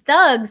loves these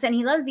thugs, and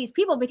he loves these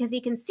people because he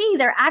can see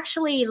they're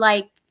actually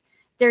like,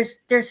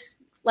 there's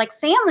like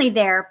family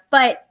there,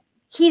 but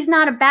he's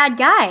not a bad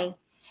guy.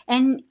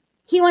 And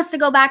he wants to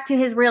go back to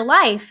his real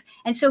life.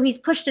 And so he's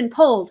pushed and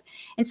pulled.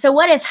 And so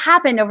what has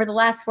happened over the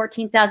last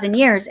 14,000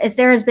 years is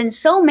there has been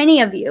so many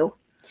of you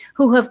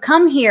who have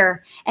come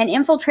here and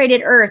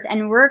infiltrated Earth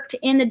and worked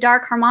in the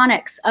dark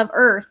harmonics of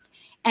Earth.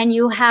 And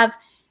you have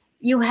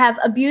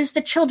abused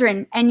the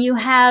children, and you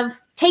have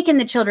taken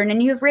the children,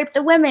 and you have raped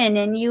the women,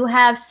 and you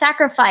have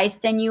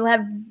sacrificed, and you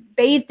have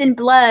bathed in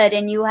blood,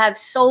 and you have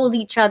sold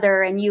each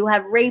other, and you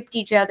have raped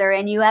each other,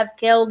 and you have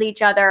killed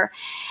each other.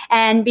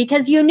 And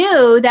because you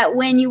knew that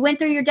when you went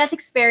through your death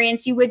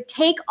experience, you would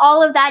take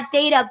all of that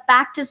data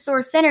back to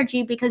source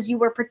energy, because you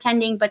were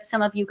pretending, but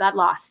some of you got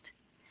lost.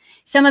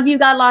 Some of you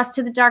got lost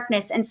to the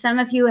darkness, and some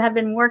of you have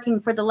been working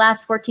for the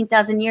last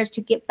 14,000 years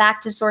to get back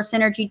to source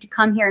energy to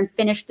come here and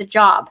finish the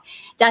job.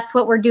 That's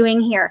what we're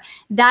doing here.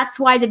 That's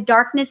why the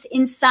darkness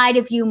inside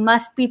of you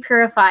must be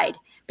purified.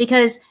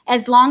 Because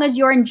as long as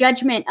you're in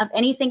judgment of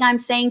anything I'm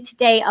saying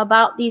today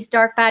about these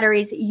dark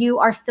batteries, you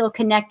are still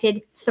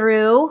connected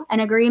through an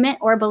agreement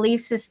or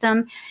belief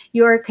system.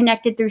 You're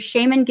connected through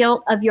shame and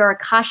guilt of your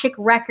Akashic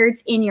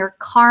records in your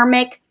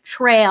karmic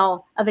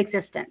trail of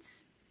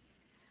existence.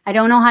 I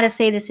don't know how to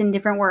say this in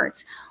different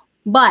words,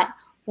 but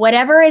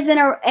whatever is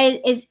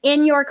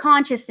in your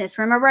consciousness,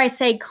 remember I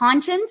say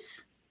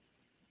conscience?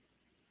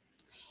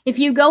 If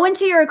you go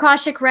into your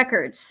Akashic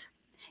records,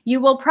 you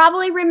will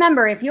probably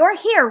remember, if you're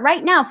here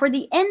right now for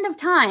the end of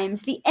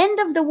times, the end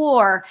of the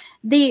war,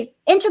 the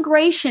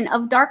integration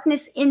of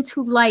darkness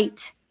into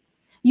light,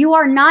 you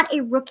are not a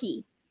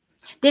rookie.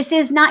 This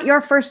is not your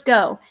first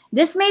go.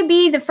 This may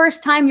be the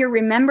first time you're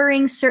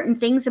remembering certain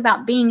things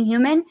about being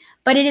human,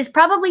 but it is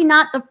probably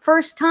not the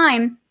first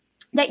time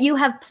that you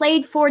have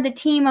played for the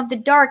team of the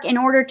dark in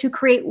order to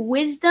create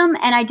wisdom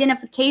and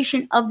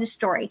identification of the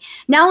story.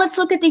 Now let's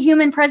look at the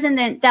human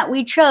president that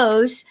we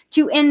chose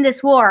to end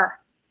this war.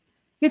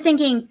 You're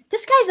thinking,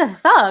 this guy's a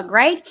thug,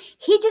 right?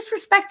 He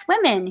disrespects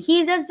women.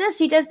 He does this,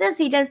 he does this,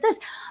 he does this.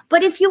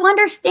 But if you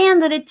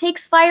understand that it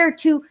takes fire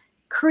to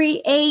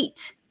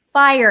create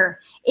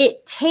fire,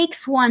 it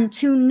takes one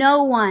to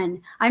know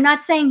one. I'm not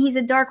saying he's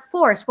a dark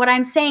force. What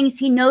I'm saying is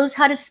he knows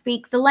how to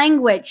speak the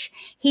language.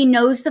 He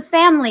knows the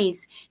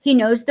families. He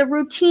knows the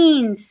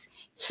routines.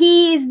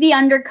 He's the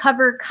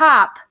undercover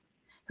cop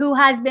who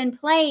has been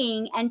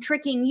playing and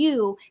tricking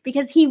you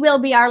because he will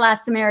be our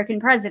last American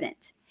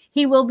president.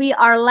 He will be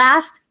our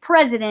last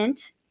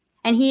president,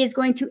 and he is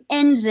going to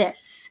end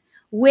this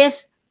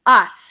with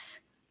us.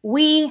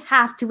 We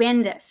have to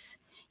end this.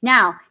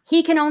 Now,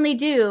 he can only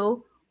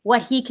do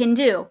what he can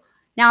do.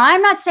 Now,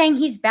 I'm not saying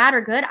he's bad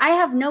or good. I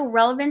have no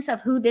relevance of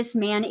who this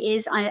man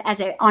is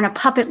on a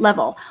puppet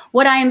level.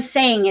 What I am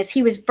saying is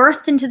he was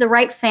birthed into the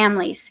right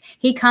families.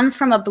 He comes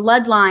from a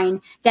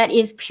bloodline that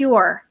is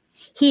pure.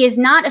 He is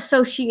not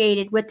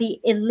associated with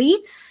the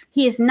elites.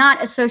 He is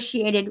not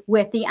associated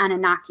with the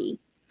Anunnaki.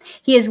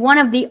 He is one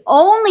of the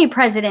only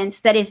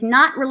presidents that is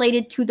not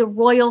related to the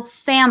royal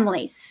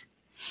families.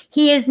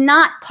 He is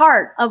not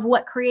part of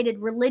what created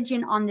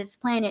religion on this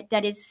planet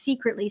that is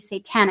secretly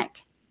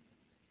satanic.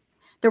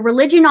 The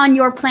religion on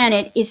your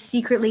planet is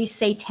secretly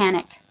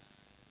satanic.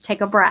 Take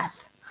a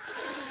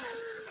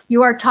breath.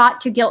 You are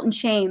taught to guilt and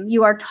shame.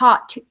 You are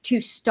taught to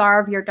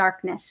starve your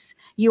darkness.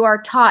 You are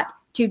taught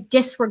to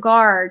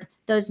disregard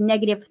those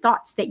negative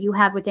thoughts that you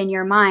have within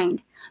your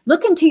mind.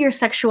 Look into your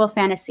sexual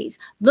fantasies.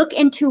 Look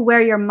into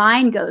where your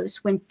mind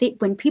goes when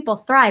people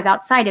thrive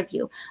outside of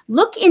you.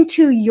 Look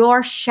into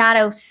your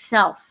shadow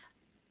self.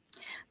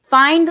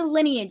 Find the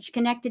lineage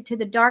connected to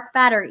the dark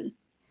battery,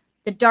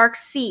 the dark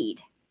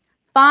seed.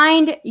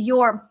 Find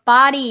your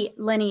body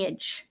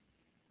lineage,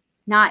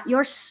 not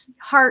your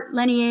heart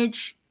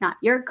lineage, not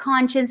your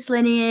conscience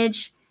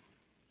lineage,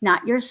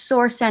 not your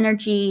source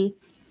energy.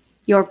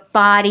 Your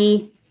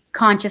body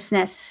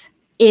consciousness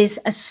is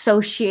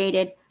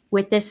associated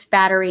with this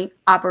battery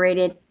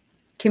operated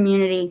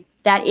community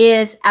that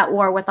is at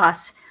war with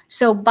us.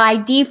 So by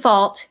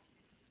default,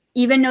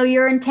 even though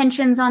your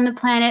intentions on the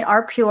planet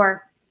are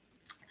pure,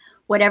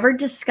 whatever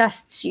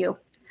disgusts you,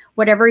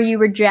 whatever you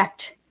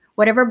reject,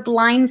 whatever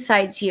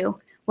blindsides you,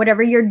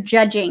 whatever you're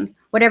judging,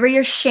 whatever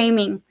you're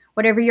shaming,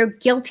 whatever you're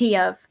guilty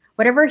of,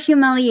 whatever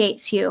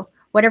humiliates you,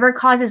 whatever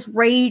causes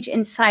rage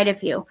inside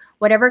of you,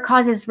 whatever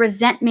causes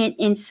resentment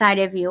inside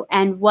of you,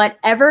 and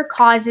whatever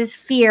causes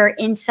fear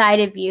inside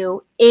of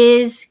you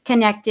is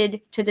connected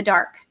to the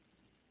dark.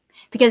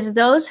 Because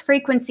those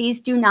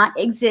frequencies do not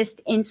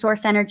exist in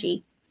source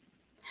energy.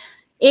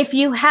 If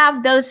you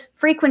have those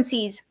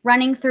frequencies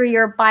running through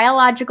your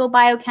biological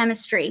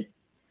biochemistry,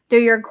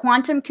 through your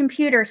quantum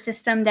computer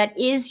system that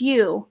is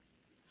you,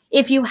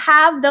 if you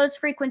have those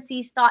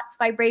frequencies, thoughts,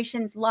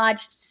 vibrations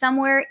lodged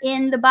somewhere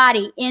in the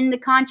body, in the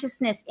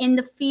consciousness, in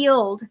the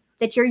field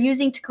that you're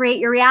using to create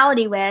your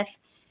reality with,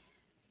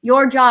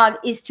 your job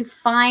is to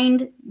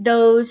find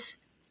those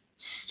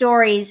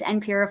stories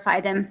and purify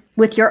them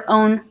with your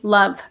own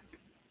love.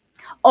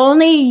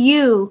 Only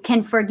you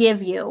can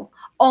forgive you.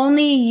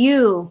 Only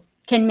you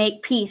can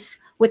make peace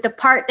with the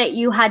part that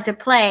you had to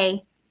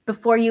play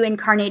before you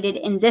incarnated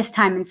in this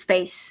time and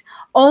space.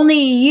 Only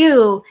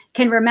you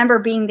can remember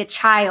being the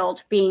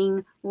child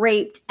being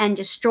raped and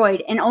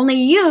destroyed. And only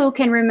you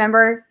can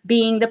remember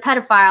being the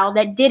pedophile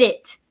that did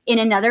it in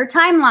another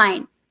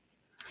timeline.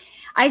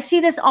 I see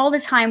this all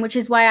the time, which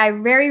is why I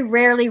very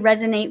rarely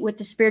resonate with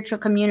the spiritual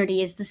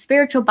community, is the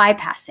spiritual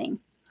bypassing.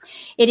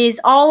 It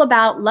is all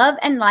about love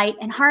and light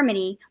and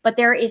harmony, but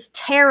there is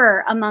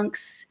terror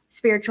amongst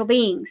spiritual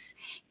beings.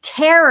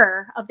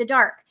 Terror of the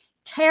dark,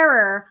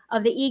 terror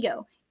of the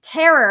ego,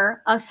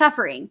 terror of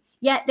suffering,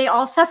 yet they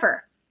all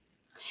suffer.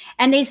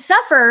 And they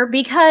suffer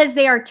because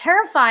they are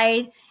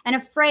terrified and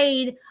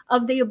afraid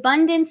of the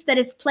abundance that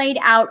is played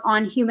out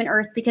on human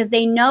earth, because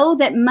they know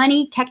that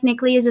money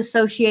technically is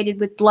associated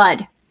with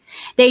blood.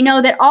 They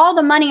know that all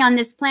the money on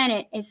this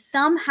planet is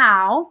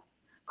somehow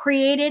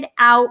created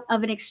out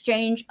of an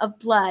exchange of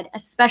blood,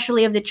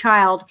 especially of the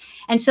child.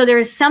 And so there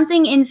is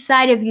something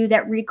inside of you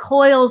that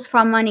recoils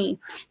from money,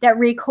 that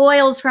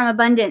recoils from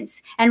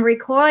abundance, and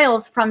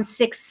recoils from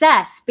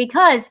success.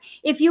 Because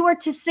if you were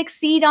to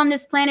succeed on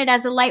this planet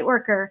as a light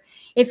worker,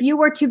 if you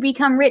were to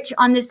become rich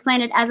on this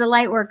planet as a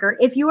light worker,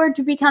 if you were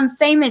to become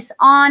famous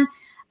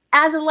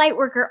as a light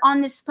worker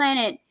on this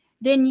planet,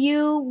 then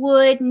you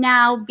would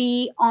now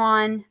be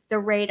on the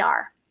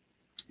radar.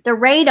 The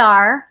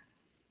radar,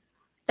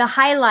 the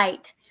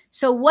highlight.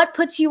 So what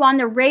puts you on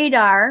the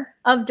radar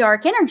of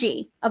dark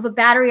energy, of a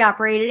battery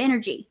operated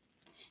energy?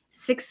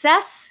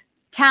 Success,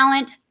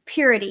 talent,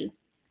 purity.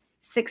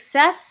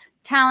 Success,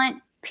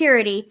 talent,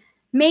 purity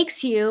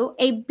makes you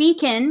a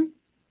beacon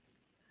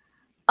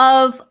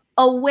of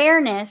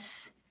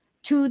awareness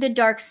to the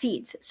dark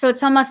seeds. So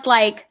it's almost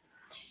like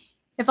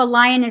if a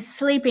lion is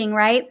sleeping,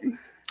 right?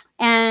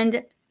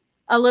 And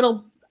a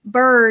little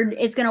bird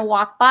is going to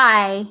walk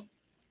by,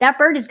 that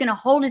bird is going to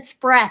hold its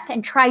breath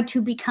and try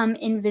to become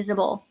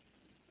invisible.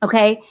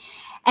 Okay.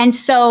 And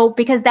so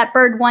because that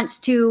bird wants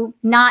to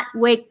not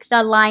wake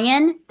the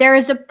lion, there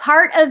is a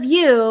part of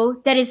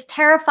you that is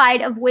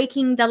terrified of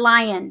waking the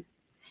lion.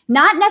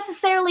 Not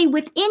necessarily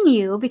within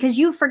you, because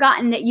you've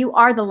forgotten that you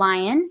are the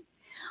lion,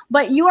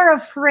 but you are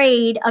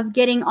afraid of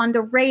getting on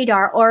the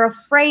radar, or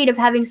afraid of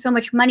having so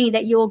much money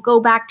that you will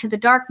go back to the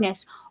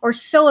darkness, or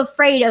so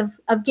afraid of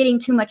getting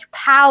too much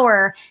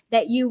power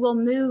that you will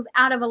move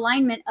out of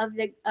alignment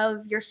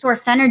of your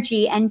source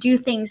energy and do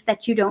things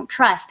that you don't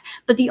trust.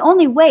 But the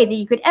only way that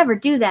you could ever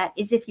do that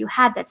is if you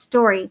had that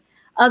story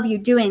of you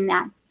doing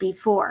that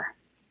before.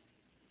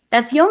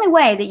 That's the only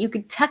way that you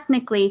could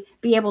technically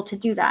be able to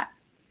do that.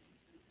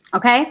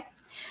 Okay?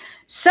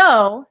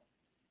 So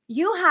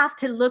you have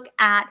to look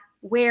at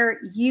where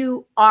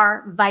you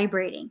are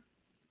vibrating.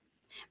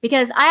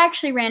 Because I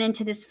actually ran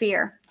into this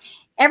fear.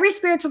 Every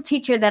spiritual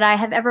teacher that I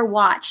have ever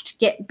watched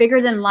get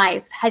bigger than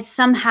life has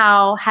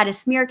somehow had a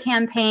smear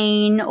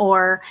campaign,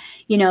 or,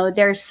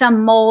 there's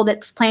some mole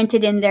that's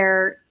planted in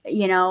their,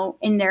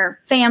 in their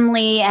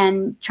family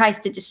and tries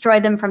to destroy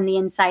them from the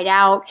inside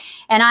out.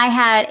 And I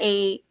had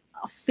a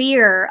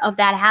fear of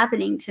that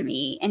happening to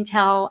me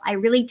until I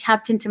really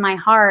tapped into my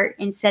heart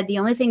and said, the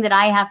only thing that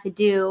I have to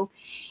do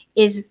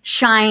is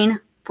shine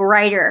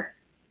brighter,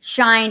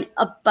 shine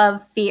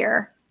above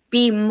fear,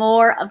 be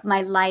more of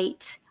my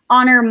light,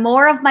 honor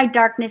more of my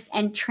darkness,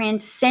 and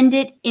transcend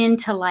it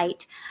into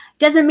light.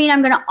 Doesn't mean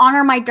I'm going to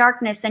honor my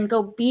darkness and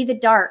go be the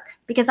dark,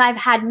 because I've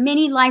had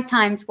many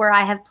lifetimes where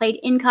I have played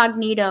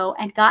incognito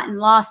and gotten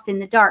lost in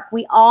the dark.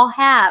 We all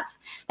have.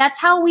 That's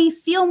how we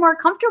feel more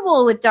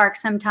comfortable with dark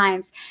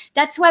sometimes.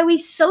 That's why we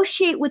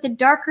associate with the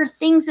darker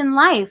things in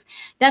life.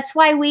 That's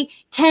why we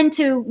tend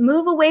to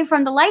move away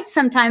from the light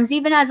sometimes,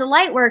 even as a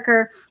light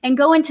worker, and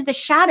go into the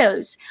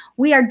shadows.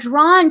 We are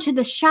drawn to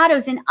the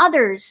shadows in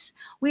others.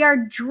 We are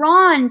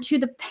drawn to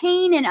the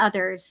pain in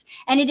others.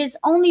 And it is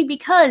only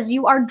because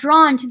you are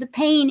drawn to the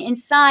pain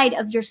inside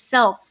of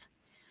yourself.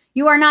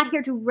 You are not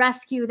here to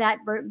rescue that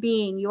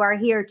being. You are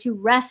here to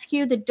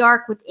rescue the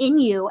dark within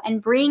you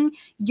and bring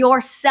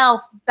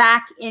yourself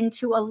back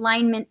into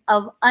alignment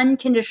of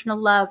unconditional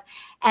love.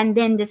 And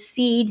then the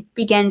seed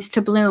begins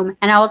to bloom.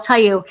 And I will tell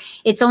you,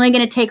 it's only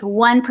going to take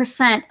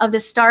 1% of the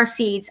star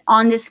seeds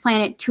on this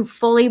planet to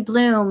fully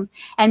bloom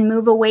and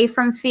move away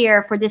from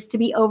fear for this to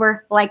be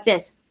over like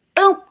this.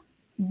 Boom,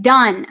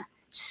 done.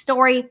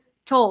 Story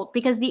told.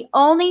 Because the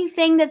only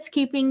thing that's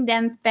keeping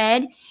them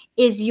fed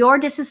is your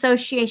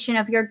disassociation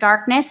of your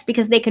darkness,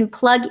 because they can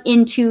plug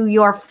into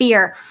your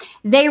fear.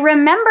 They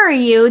remember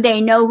you,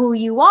 they know who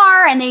you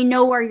are, and they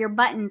know where your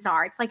buttons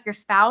are. It's like your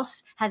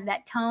spouse has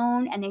that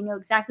tone and they know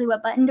exactly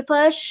what button to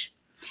push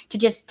to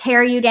just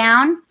tear you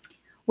down.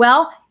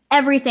 Well,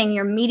 everything,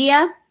 your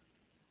media,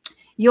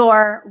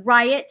 your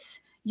riots,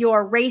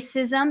 your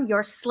racism,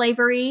 your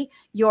slavery,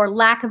 your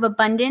lack of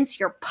abundance,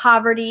 your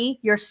poverty,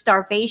 your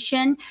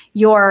starvation,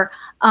 your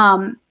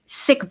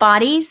sick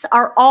bodies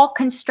are all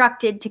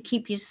constructed to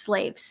keep you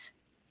slaves.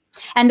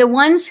 And the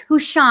ones who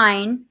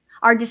shine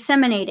are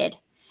disseminated.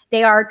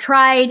 They are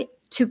tried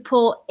to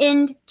pull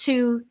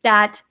into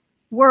that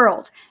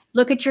world.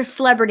 Look at your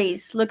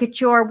celebrities, look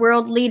at your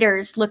world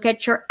leaders, look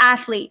at your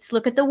athletes,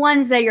 look at the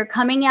ones that are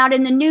coming out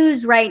in the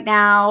news right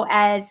now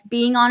as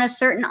being on a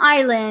certain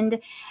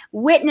island,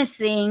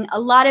 witnessing a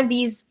lot of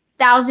these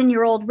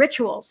 1,000-year-old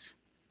rituals.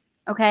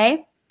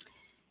 Okay?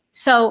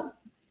 So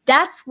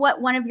that's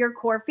what one of your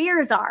core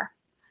fears are.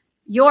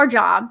 Your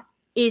job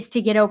is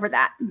to get over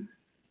that.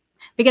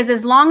 Because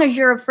as long as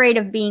you're afraid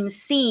of being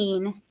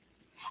seen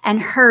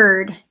and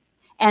heard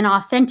and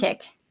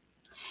authentic,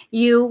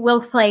 you will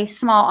play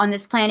small on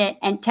this planet,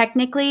 and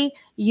technically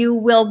you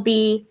will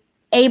be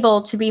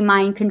able to be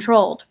mind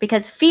controlled,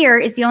 because fear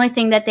is the only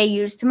thing that they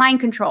use to mind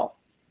control.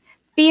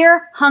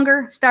 Fear,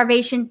 hunger,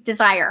 starvation,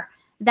 desire.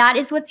 That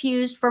is what's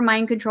used for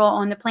mind control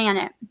on the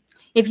planet.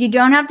 If you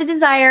don't have the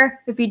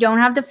desire, if you don't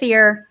have the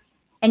fear,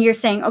 And you're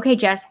saying, okay,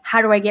 Jess,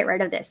 how do I get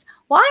rid of this?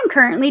 Well, I'm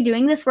currently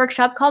doing this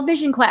workshop called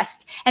Vision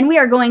Quest, and we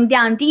are going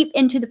down deep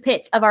into the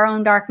pits of our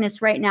own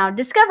darkness right now,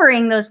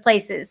 discovering those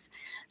places.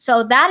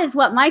 So that is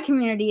what my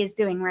community is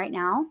doing right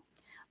now.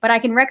 But I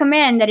can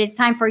recommend that it's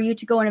time for you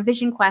to go on a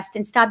Vision Quest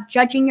and stop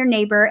judging your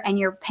neighbor and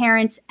your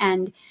parents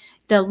and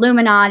the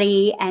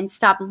Illuminati, and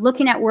stop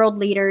looking at world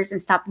leaders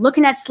and stop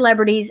looking at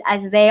celebrities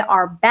as they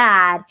are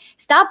bad.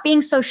 Stop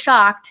being so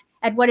shocked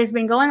at what has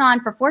been going on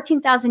for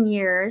 14,000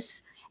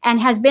 years and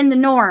has been the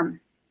norm.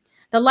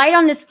 The light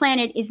on this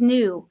planet is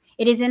new.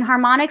 It is in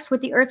harmonics with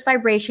the Earth's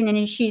vibration,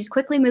 and she's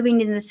quickly moving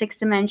into the 6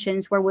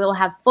 dimensions where we'll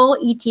have full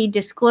ET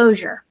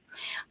disclosure.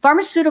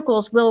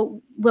 Pharmaceuticals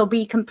will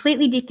be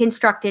completely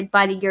deconstructed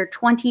by the year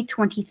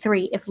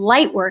 2023 if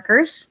light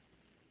workers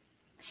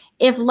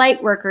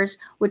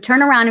would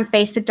turn around and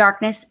face the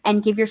darkness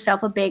and give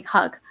yourself a big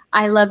hug.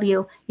 I love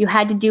you. You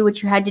had to do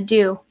what you had to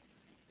do.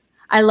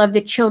 I love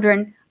the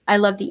children. I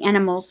love the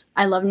animals.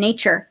 I love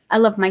nature. I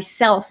love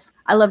myself.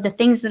 I love the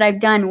things that I've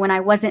done when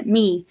I wasn't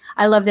me.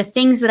 I love the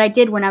things that I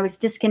did when I was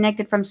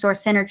disconnected from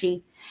source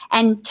energy.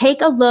 And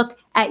take a look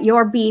at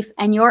your beef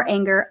and your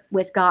anger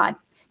with God.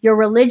 Your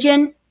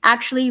religion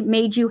actually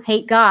made you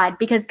hate God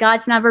because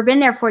God's never been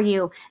there for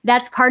you.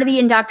 That's part of the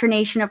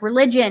indoctrination of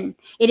religion.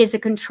 It is a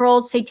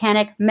controlled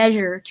satanic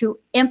measure to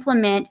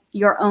implement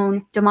your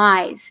own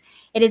demise.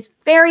 It is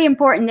very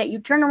important that you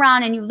turn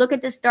around and you look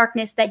at this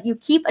darkness that you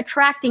keep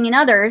attracting in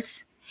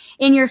others,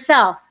 in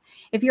yourself.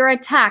 If you're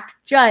attacked,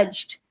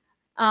 judged,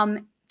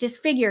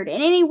 disfigured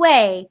in any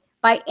way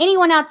by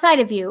anyone outside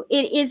of you,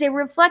 it is a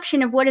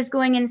reflection of what is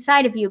going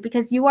inside of you,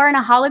 because you are in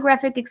a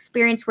holographic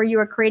experience where you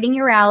are creating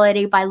your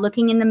reality by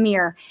looking in the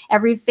mirror.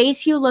 Every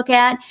face you look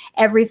at,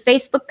 every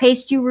Facebook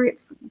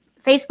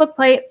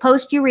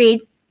post you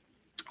read,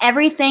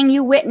 everything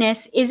you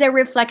witness is a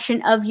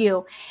reflection of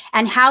you.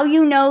 And how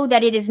you know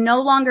that it is no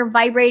longer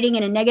vibrating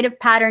in a negative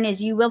pattern is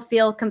you will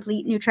feel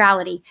complete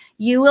neutrality.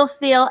 You will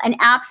feel an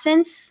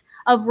absence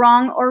of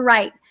wrong or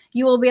right.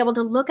 You will be able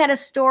to look at a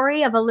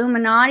story of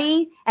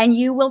Illuminati and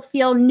you will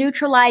feel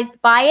neutralized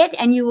by it,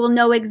 and you will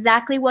know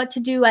exactly what to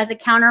do as a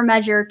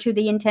countermeasure to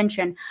the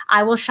intention.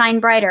 I will shine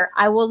brighter.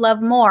 I will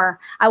love more.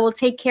 I will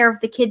take care of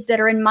the kids that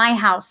are in my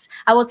house.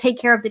 I will take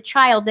care of the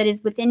child that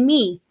is within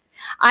me.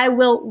 I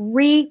will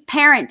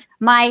reparent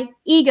my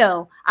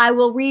ego. I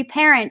will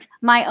reparent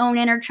my own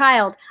inner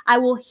child. I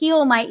will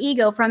heal my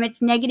ego from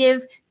its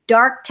negative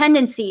dark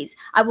tendencies.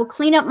 I will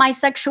clean up my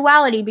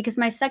sexuality, because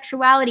my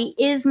sexuality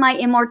is my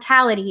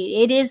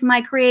immortality. It is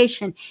my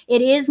creation.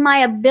 It is my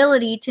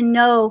ability to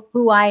know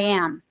who I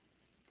am.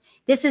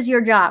 This is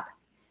your job.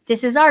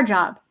 This is our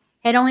job.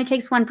 It only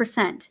takes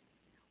 1%.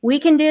 We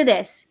can do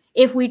this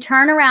if we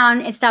turn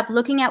around and stop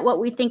looking at what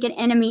we think an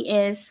enemy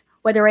is,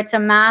 whether it's a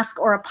mask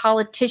or a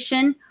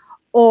politician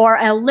or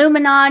an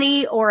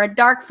Illuminati or a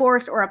dark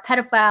force or a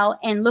pedophile,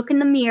 and look in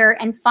the mirror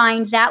and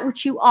find that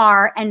which you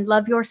are and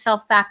love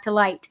yourself back to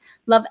light.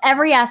 Love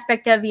every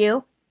aspect of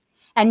you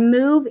and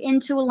move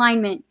into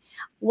alignment.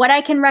 What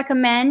I can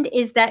recommend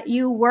is that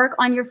you work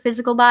on your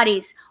physical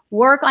bodies.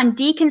 Work on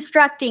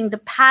deconstructing the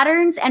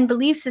patterns and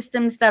belief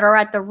systems that are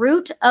at the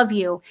root of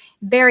you,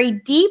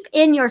 buried deep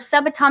in your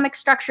subatomic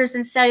structures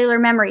and cellular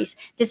memories.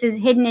 This is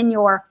hidden in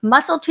your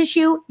muscle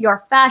tissue, your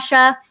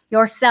fascia,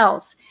 your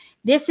cells.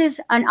 This is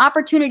an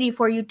opportunity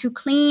for you to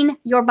clean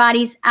your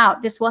bodies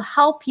out. This will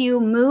help you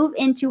move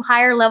into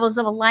higher levels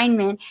of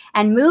alignment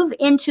and move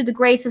into the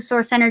grace of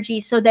source energy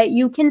so that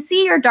you can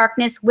see your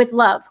darkness with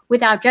love,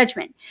 without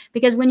judgment.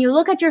 Because when you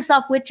look at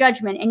yourself with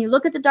judgment and you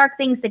look at the dark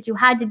things that you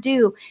had to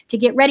do to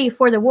get ready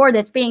for the war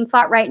that's being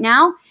fought right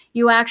now,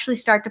 you actually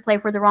start to play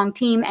for the wrong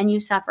team and you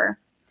suffer.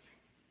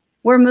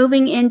 We're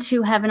moving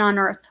into heaven on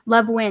earth.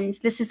 Love wins.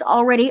 This is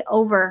already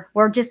over.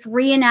 We're just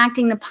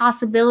reenacting the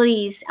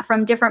possibilities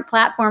from different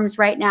platforms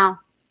right now.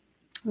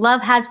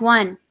 Love has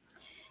won.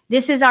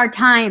 This is our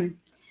time.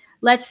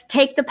 Let's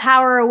take the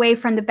power away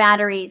from the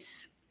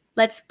batteries.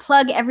 Let's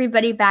plug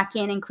everybody back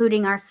in,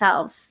 including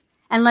ourselves.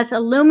 And let's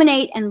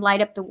illuminate and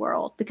light up the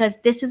world,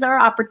 because this is our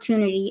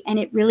opportunity, and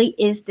it really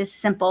is this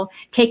simple.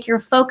 Take your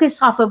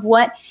focus off of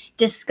what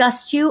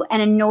disgusts you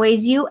and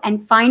annoys you,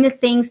 and find the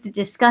things that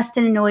disgust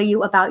and annoy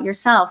you about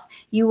yourself.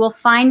 You will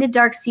find the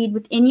dark seed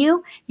within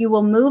you. You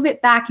will move it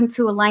back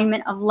into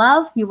alignment of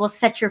love. You will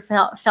set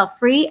yourself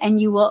free, and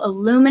you will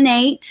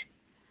illuminate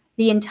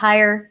the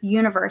entire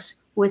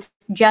universe with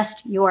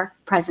just your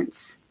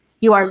presence.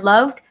 You are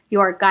loved.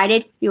 You are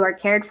guided. You are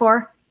cared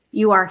for.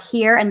 You are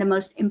here in the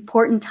most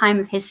important time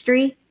of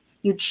history.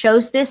 You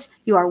chose this.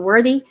 You are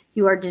worthy.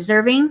 You are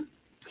deserving.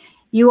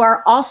 You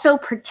are also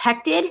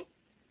protected,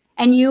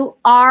 and you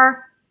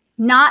are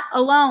not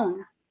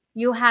alone.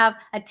 You have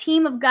a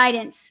team of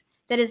guidance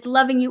that is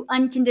loving you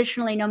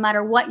unconditionally, no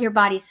matter what your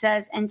body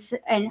says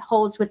and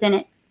holds within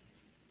it.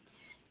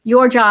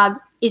 Your job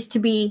is to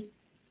be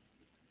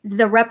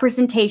the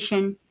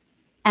representation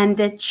and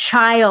the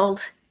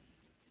child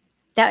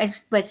that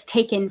was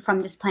taken from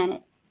this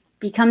planet.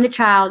 Become the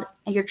child,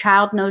 and your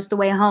child knows the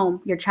way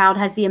home. Your child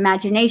has the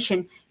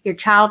imagination. Your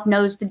child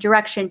knows the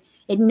direction.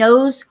 It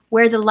knows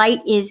where the light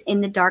is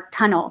in the dark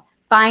tunnel.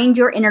 Find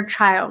your inner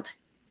child,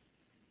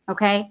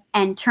 okay?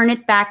 And turn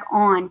it back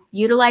on.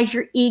 Utilize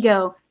your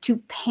ego to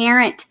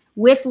parent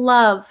with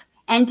love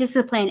and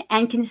discipline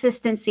and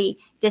consistency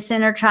this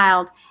inner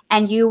child,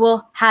 and you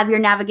will have your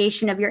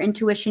navigation of your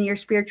intuition, your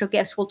spiritual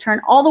gifts will turn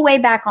all the way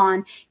back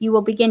on. You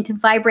will begin to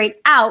vibrate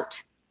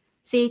out.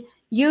 See,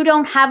 you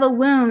don't have a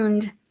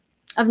wound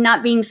of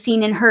not being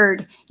seen and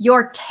heard.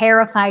 You're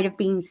terrified of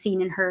being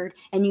seen and heard,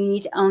 and you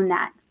need to own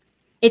that.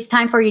 It's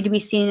time for you to be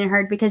seen and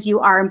heard, because you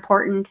are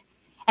important,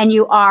 and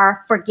you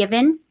are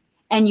forgiven,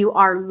 and you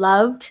are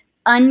loved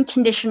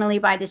unconditionally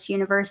by this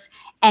universe,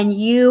 and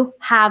you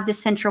have the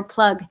central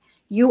plug.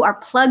 You are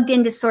plugged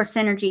into source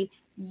energy.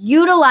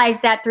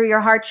 Utilize that through your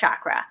heart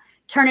chakra.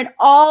 Turn it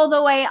all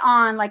the way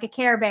on like a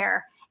Care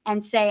Bear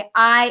and say,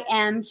 I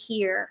am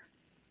here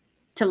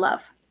to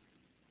love.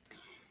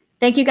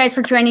 Thank you guys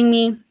for joining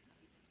me.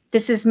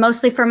 This is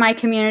mostly for my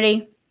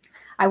community.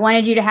 I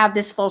wanted you to have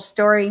this full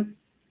story.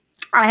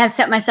 I have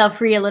set myself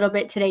free a little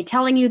bit today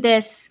telling you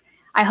this.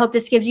 I hope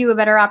this gives you a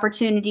better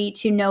opportunity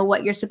to know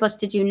what you're supposed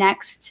to do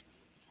next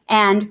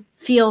and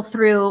feel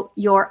through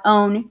your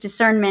own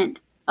discernment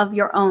of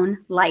your own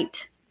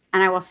light.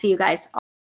 And I will see you guys